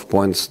were 12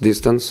 points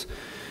distance.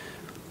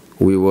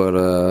 We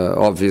were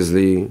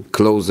obviously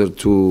closer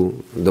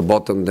to the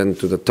bottom than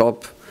to the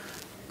top,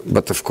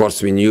 but of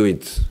course we knew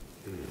it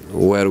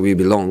where we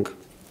belong,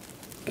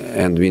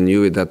 and we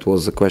knew it that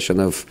was a question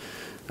of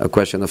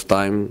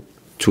time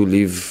to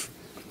leave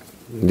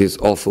these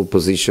awful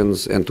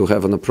positions and to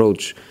have an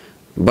approach.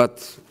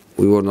 But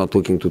we were not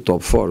looking to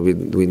top 4.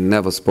 We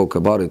never spoke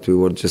about it. We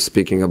were just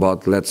speaking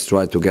about let's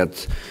try to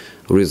get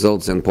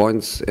results and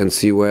points and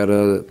see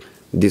where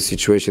this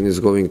situation is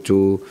going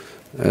to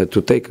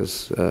take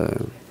us.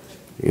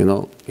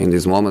 In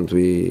this moment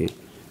we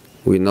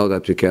know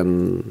that we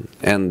can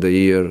end the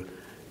year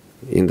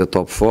in the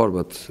top 4,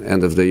 but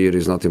end of the year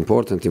is not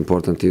important.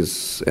 Important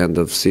is end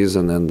of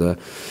season, and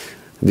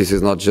this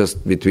is not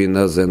just between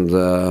us and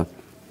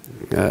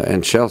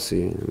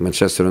Chelsea.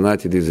 Manchester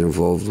United is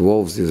involved,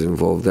 Wolves is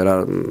involved. There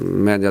are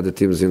many other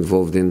teams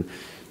involved in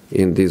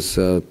this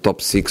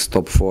top 6,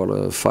 top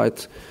 4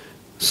 fight.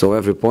 So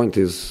every point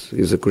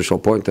is a crucial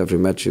point. Every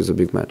match is a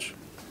big match.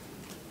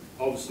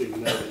 Obviously, we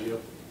know that you're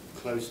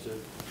close to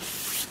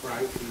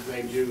Frank. He's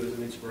named you as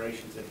an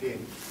inspiration to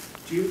him.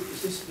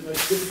 Is this the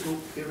most difficult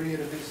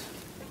period of his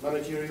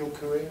managerial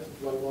career?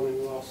 One in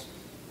the last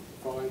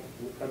 5 in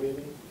the Premier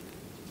League?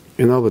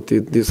 But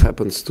this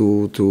happens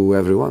to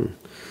everyone.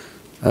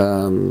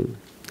 Do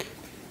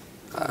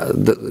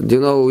you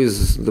know who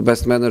is the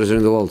best manager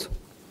in the world?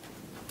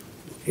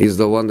 He's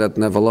the one that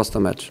never lost a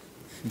match.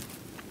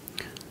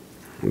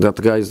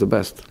 That guy is the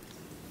best.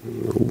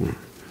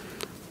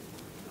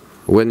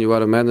 When you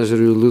are a manager,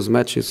 you lose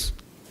matches.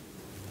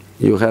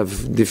 You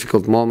have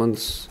difficult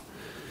moments,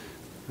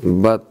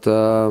 but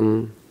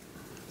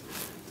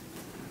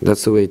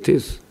that's the way it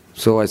is.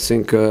 So I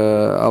think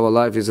our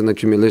life is an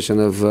accumulation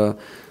of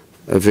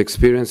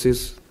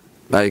experiences.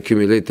 I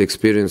accumulate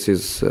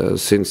experiences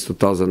since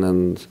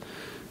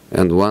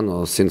 2001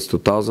 or since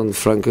 2000.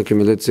 Frank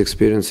accumulates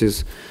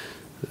experiences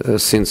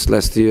since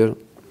last year.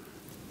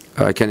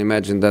 I can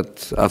imagine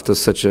that after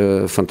such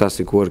a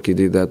fantastic work he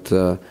did at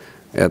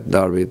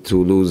Derby,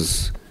 to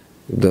lose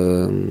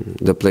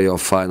the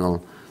playoff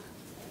final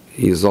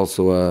is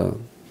also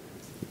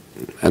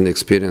an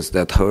experience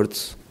that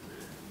hurts.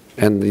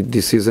 And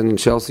this season in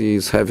Chelsea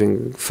is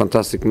having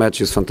fantastic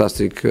matches,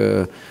 fantastic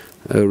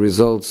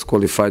results,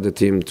 qualified the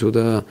team to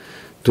the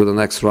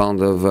next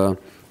round of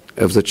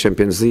the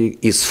Champions League.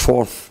 Is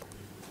 4th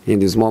in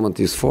this moment.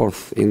 Is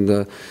 4th in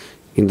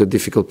the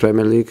difficult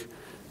Premier League.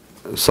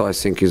 So I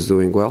think he's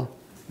doing well.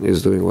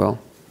 He's doing well.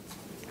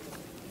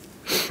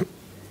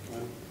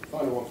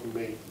 Final one from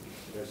me.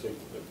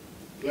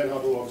 Glenn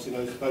Hoddle obviously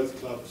knows both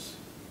clubs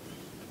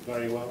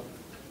very well.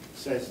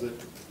 Says that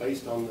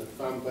based on the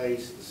fan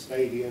base, the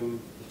stadium,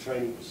 the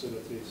training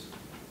facilities,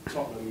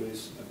 Tottenham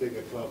is a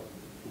bigger club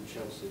than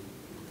Chelsea.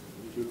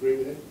 Would you agree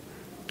with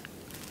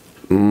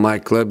him? My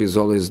club is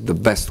always the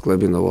best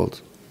club in the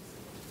world.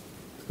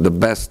 The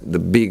best, the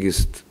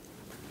biggest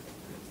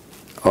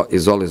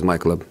is always my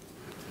club.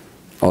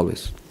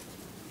 Always.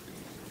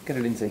 Get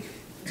it, Lindsay.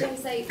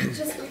 Jose,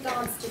 just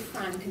regards to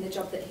Frank and the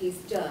job that he's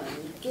done,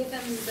 given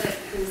that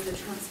there was the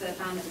transfer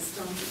ban at the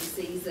start of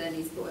the season,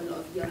 he's brought a lot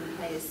of young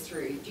players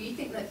through, do you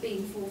think that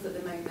being 4th at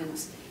the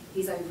moment,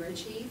 he's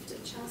overachieved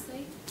at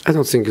Chelsea? I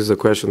don't think it's a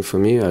question for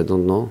me. I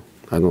don't know.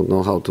 I don't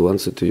know how to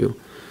answer to you.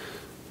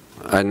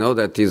 I know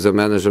that he's a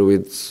manager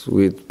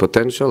with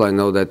potential. I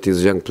know that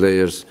his young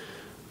players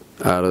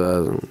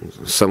are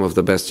some of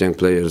the best young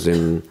players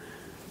in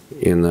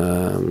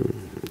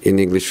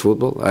English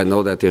football. I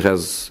know that he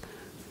has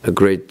a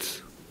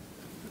great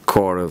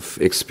core of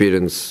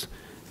experience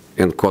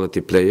and quality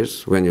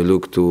players. When you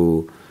look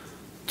to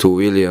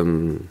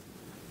William,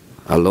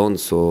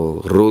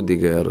 Alonso,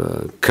 Rudiger,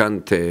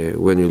 Kante,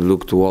 when you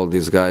look to all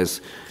these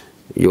guys,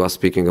 you are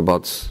speaking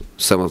about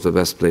some of the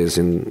best players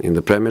in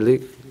the Premier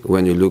League.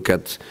 When you look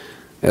at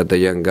the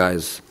young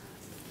guys,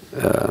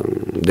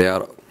 they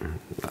are,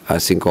 I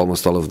think,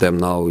 almost all of them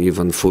now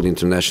even full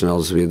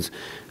internationals with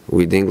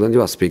England.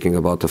 You are speaking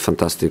about a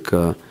fantastic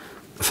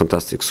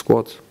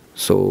squad.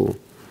 So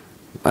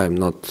I'm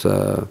not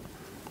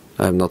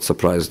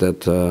surprised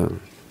that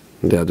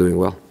they are doing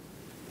well.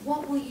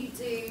 What will you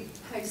do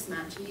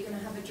post-match? Are you going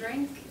to have a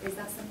drink? Is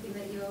that something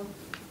that you're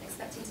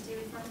expecting to do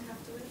with Frank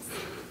afterwards?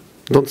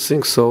 Don't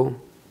think so,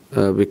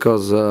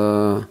 because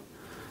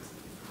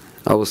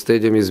our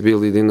stadium is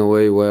built in a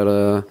way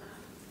where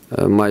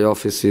my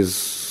office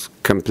is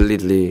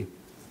completely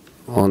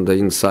on the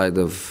inside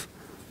of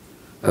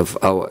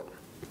our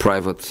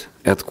private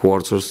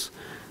headquarters,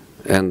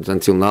 and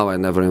until now I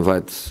never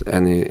invite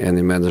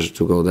any manager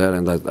to go there,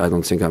 and I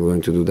don't think I'm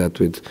going to do that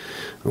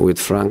with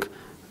Frank.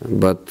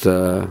 but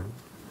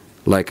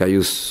like I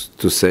used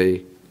to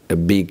say, a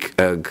big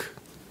hug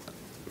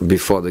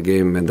before the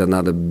game and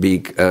another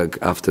big hug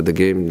after the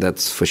game.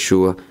 That's for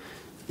sure,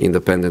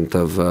 independent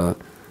of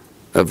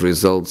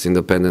results,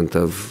 independent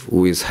of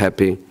who is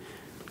happy.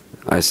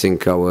 I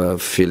think our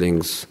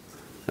feelings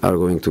are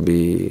going to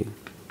be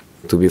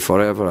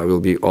forever. I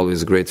will be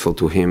always grateful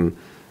to him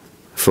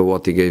for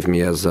what he gave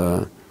me as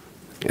a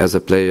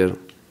player,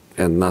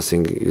 and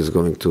nothing is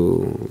going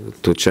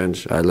to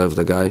change. I love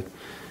the guy.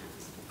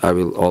 I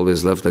will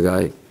always love the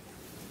guy.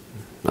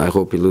 I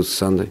hope he loses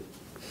Sunday.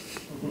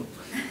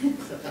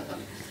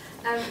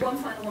 One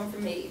final one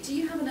from me. Do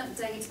you have an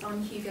update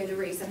on Hugo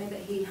Lloris? I know that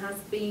he has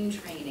been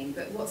training,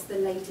 but what's the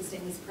latest in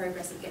his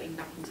progress of getting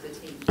back into the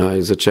team?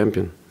 He's a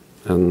champion,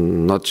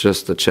 and not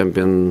just a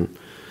champion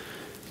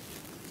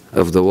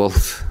of the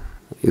world.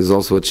 He's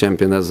also a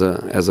champion as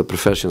a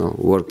professional.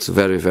 Works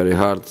very, very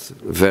hard,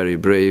 very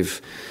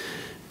brave,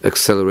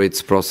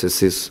 accelerates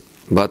processes,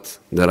 but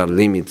there are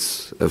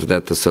limits of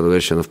that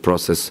acceleration of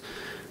process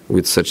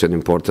with such an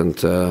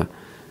important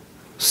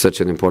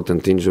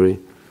injury.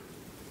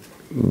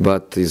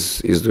 But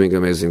he's doing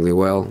amazingly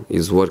well.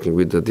 He's working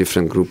with a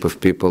different group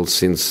of people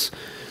since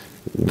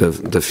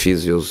the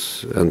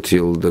physios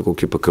until the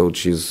goalkeeper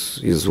coach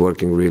is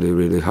working really,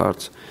 really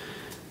hard.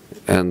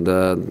 And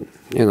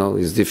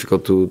it's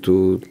difficult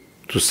to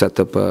set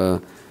up a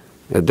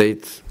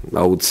date.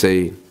 I would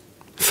say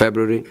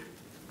February.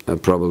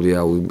 Probably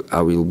I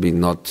will be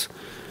not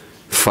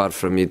far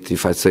from it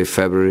if I say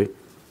February.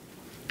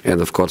 And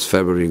of course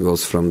February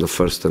goes from the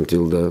 1st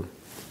until the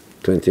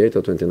 28th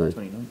or 29th?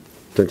 29.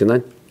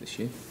 29? This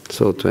year.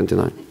 So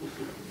 29.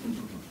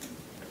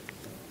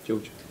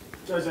 George.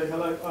 Jose,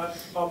 hello.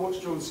 I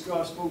watched you on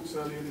Sky Sports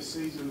earlier this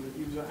season.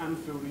 You was at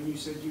Anfield and you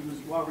said you was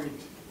worried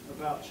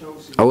about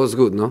Chelsea. I was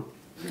good, no?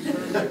 You was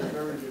very good,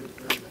 very good,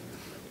 very good.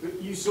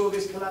 But you saw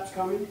this collapse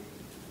coming?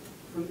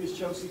 From this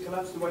Chelsea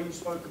collapse, the way you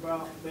spoke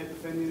about their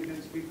defending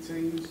against big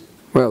teams?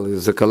 Well,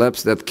 it's a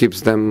collapse that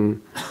keeps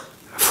them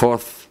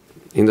fourth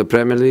in the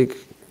Premier League,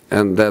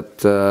 and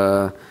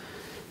that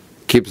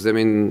keeps them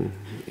in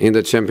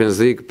the Champions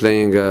League,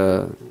 playing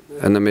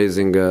an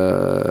amazing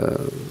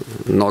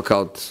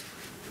knockout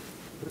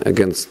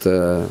against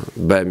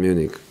Bayern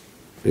Munich.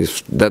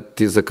 If that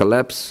is a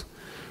collapse,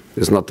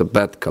 it's not a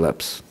bad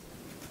collapse.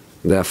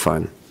 They are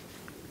fine.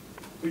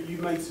 But you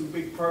made some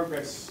big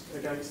progress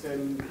against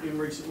them in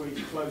recent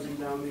weeks, closing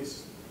down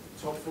this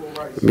top 4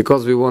 race.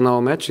 Because we won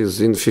our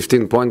matches. In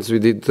 15 points we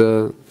did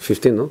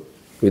 15, no?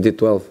 We did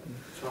 12.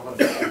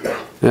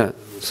 Yeah,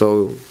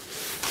 so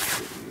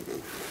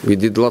we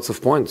did lots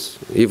of points.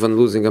 Even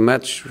losing a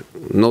match,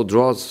 no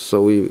draws,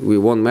 so we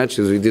won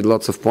matches, we did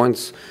lots of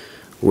points.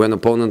 When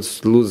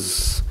opponents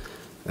lose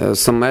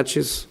some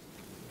matches,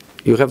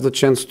 you have the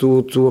chance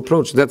to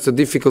approach. That's a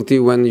difficulty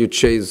when you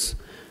chase.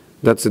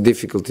 That's a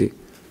difficulty.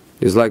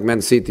 It's like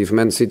Man City. If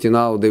Man City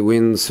now, they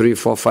win 3,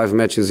 4, 5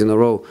 matches in a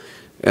row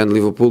and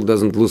Liverpool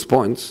doesn't lose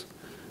points,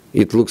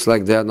 it looks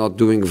like they are not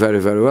doing very,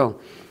 very well.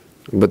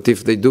 But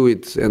if they do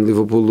it and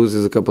Liverpool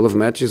loses a couple of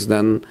matches,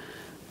 then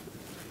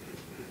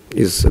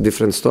it's a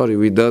different story.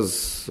 We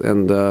does,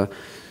 and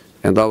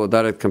our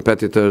direct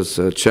competitors,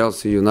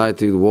 Chelsea,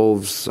 United,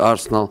 Wolves,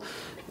 Arsenal,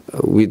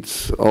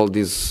 with all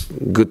these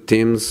good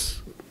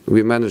teams,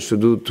 we managed to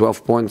do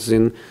 12 points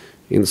in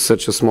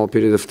such a small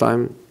period of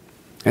time,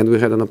 and we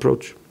had an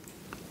approach.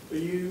 Are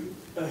you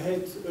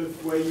ahead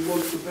of where you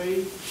want to be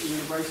in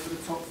the race for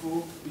the top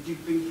 4? Did you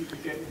think you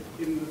could get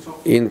in the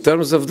top 4? In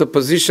terms of the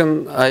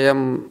position, I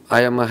am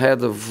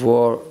ahead of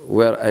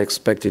where I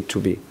expected to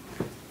be.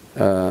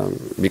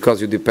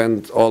 Because you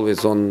depend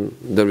always on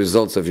the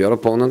results of your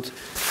opponent,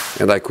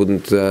 and I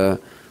couldn't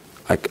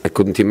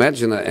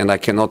imagine, and I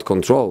cannot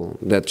control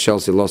that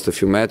Chelsea lost a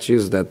few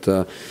matches, that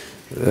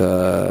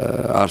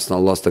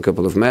Arsenal lost a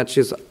couple of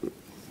matches.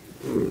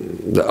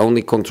 The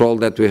only control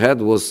that we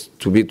had was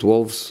to beat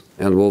Wolves,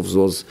 and Wolves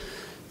was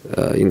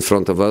in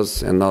front of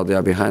us, and now they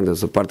are behind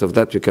us. A part of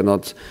that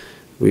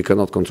we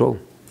cannot control.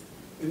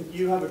 And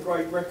you have a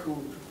great record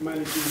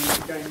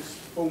managing against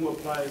former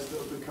players that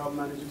have become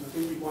managers. I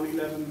think you've won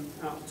 11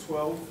 out of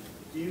 12.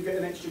 Do you get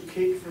an extra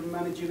kick from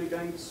managing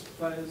against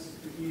players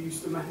that you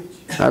used to manage?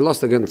 I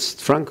lost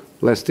against Frank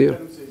last year.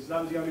 That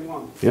was the only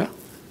one? Yeah,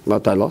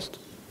 but I lost.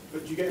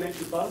 But do you get an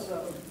extra buzz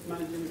out of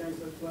managing against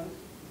those players?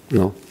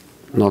 No,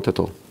 not at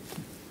all.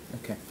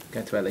 Okay,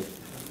 go to Ellie.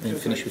 And then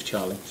finish with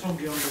Charlie. Tom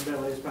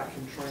Bell is back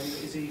in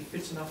training. Is he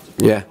fit enough to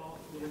play part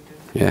of the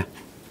weekend?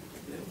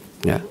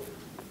 Yeah.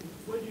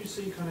 Where do you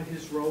see kind of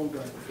his role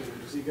going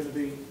forward? Is he going to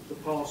be the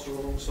passer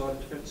alongside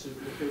the defensive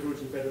midfielder, or is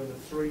he better in the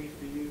 3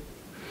 for you?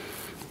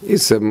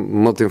 He's a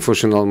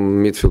multifunctional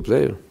midfield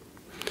player.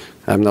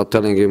 I'm not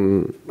telling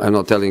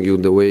you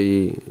the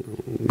way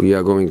we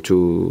are going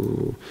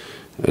to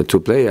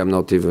play. I'm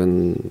not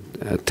even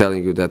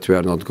telling you that we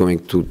are not going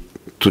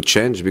to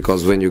change,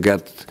 because when you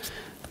get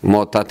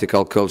more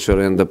tactical culture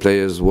and the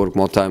players work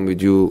more time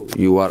with you,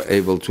 you are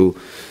able to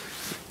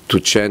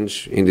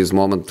change in this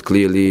moment.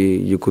 Clearly,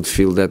 you could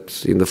feel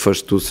that in the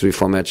first 2, 3,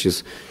 4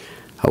 matches,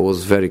 I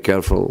was very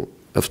careful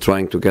of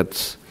trying to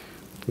get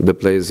the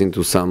players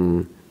into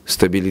some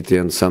stability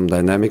and some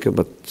dynamic,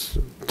 but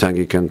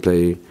Tanguy can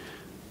play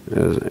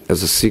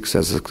as a 6,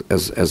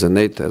 as an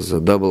 8, as a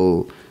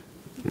double.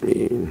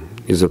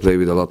 He's a player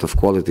with a lot of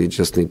quality. He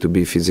just need to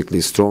be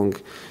physically strong,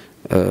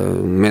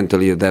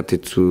 mentally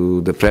adapted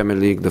to the Premier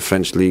League. The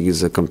French league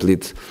is a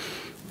complete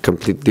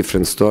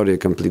different story, a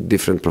complete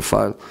different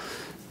profile,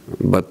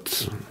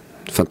 but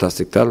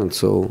fantastic talent.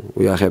 So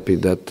we are happy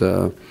that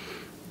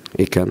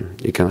he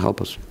can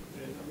help us. I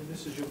mean,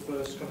 this is your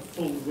first kind of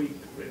full week,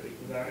 really,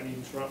 without any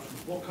interruptions.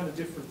 What kind of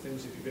different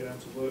things have you been able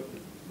to work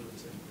with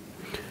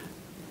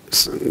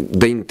the team?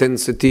 The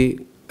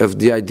intensity of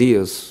the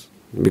ideas,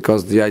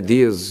 because the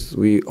ideas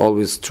we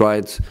always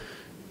tried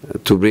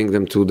to bring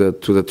them to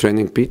the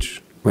training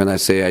pitch. When I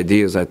say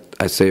ideas,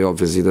 I say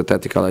obviously the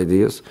tactical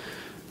ideas,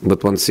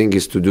 but one thing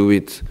is to do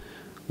it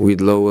with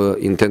lower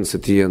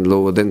intensity and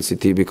lower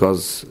density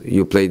because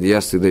you played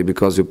yesterday,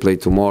 because you play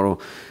tomorrow,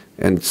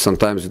 and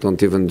sometimes you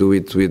don't even do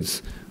it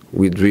with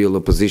real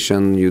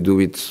opposition. You do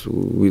it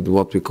with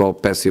what we call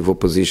passive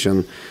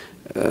opposition.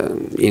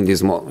 In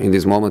this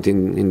moment,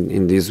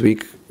 in this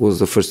week, was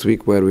the first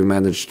week where we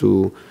managed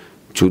to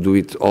do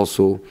it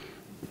also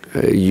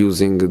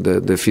using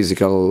the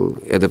physical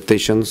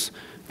adaptations,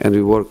 and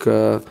we work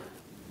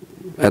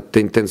at the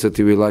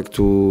intensity we like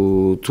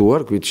to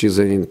work, which is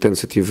an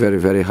intensity very,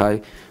 very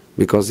high,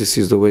 because this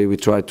is the way we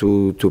try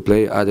to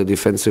play, either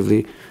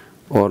defensively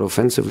or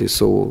offensively.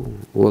 So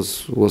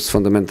was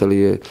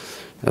fundamentally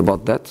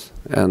about that.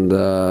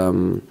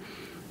 And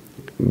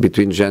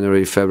between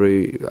January,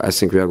 February, I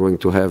think we are going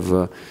to have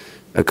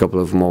a couple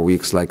of more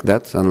weeks like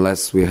that,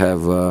 unless we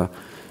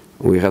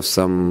have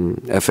some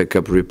FA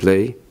Cup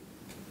replay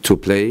to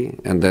play,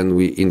 and then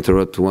we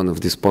interrupt one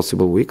of these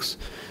possible weeks.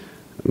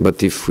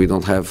 But if we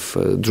don't have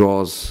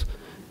draws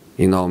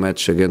in our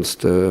match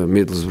against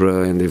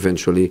Middlesbrough, and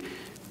eventually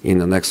in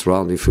the next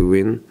round if we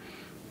win,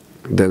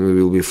 then we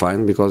will be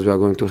fine, because we are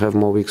going to have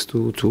more weeks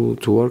to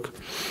work.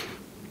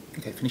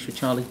 Okay, finish with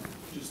Charlie.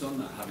 Just on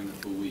that, having a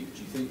full week,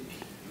 do you think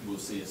we'll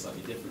see a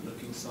slightly different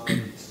looking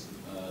side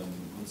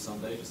on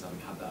Sunday, just having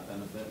had that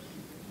benefit?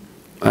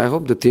 I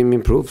hope the team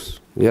improves,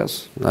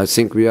 yes. I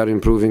think we are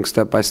improving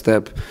step by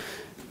step,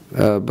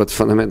 but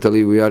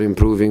fundamentally we are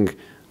improving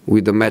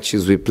with the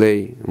matches we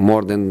play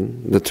more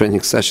than the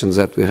training sessions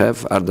that we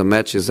have. Are the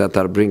matches that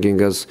are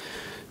bringing us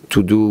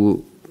to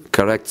do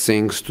correct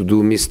things, to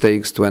do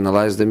mistakes, to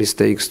analyze the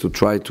mistakes, to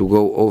try to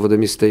go over the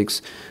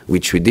mistakes,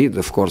 which we did,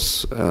 of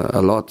course,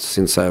 a lot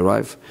since I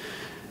arrived.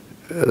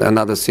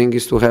 Another thing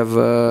is to have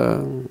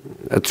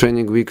a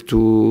training week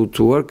to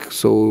work,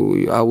 so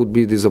I would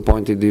be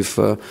disappointed if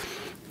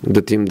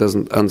the team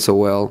doesn't answer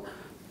well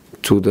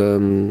to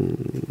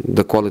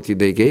the quality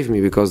they gave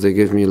me, because they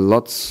gave me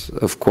lots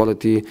of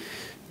quality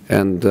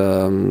and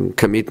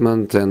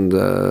commitment and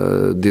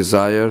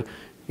desire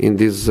in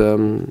this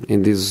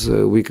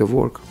week of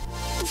work.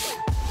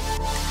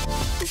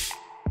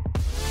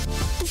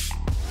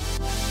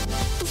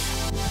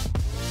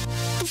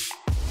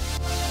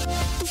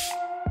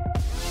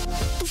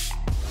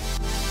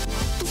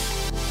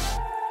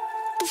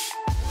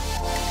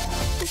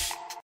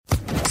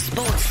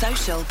 Sports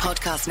Social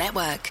Podcast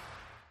Network.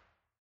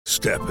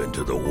 Step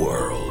into the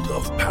world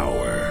of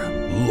power,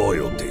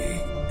 loyalty,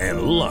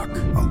 and luck.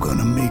 I'm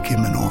gonna make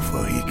him an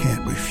offer he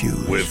can't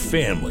refuse. With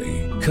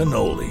family,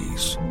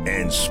 cannolis,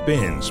 and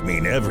spins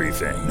mean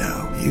everything.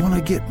 Now, you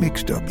wanna get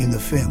mixed up in the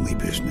family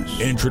business.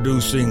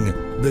 Introducing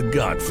The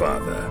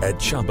Godfather at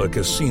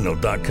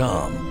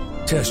ChumbaCasino.com.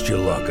 Test your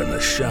luck in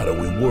the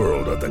shadowy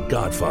world of The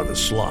Godfather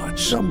slot.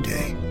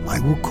 Someday, I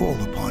will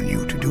call upon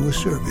you to do a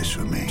service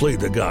for me. Play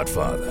The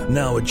Godfather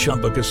now at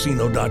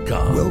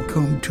ChumbaCasino.com.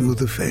 Welcome to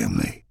the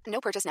family. No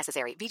purchase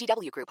necessary.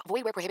 VGW Group.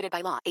 Void where prohibited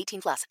by law.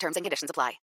 18+. Terms and conditions apply.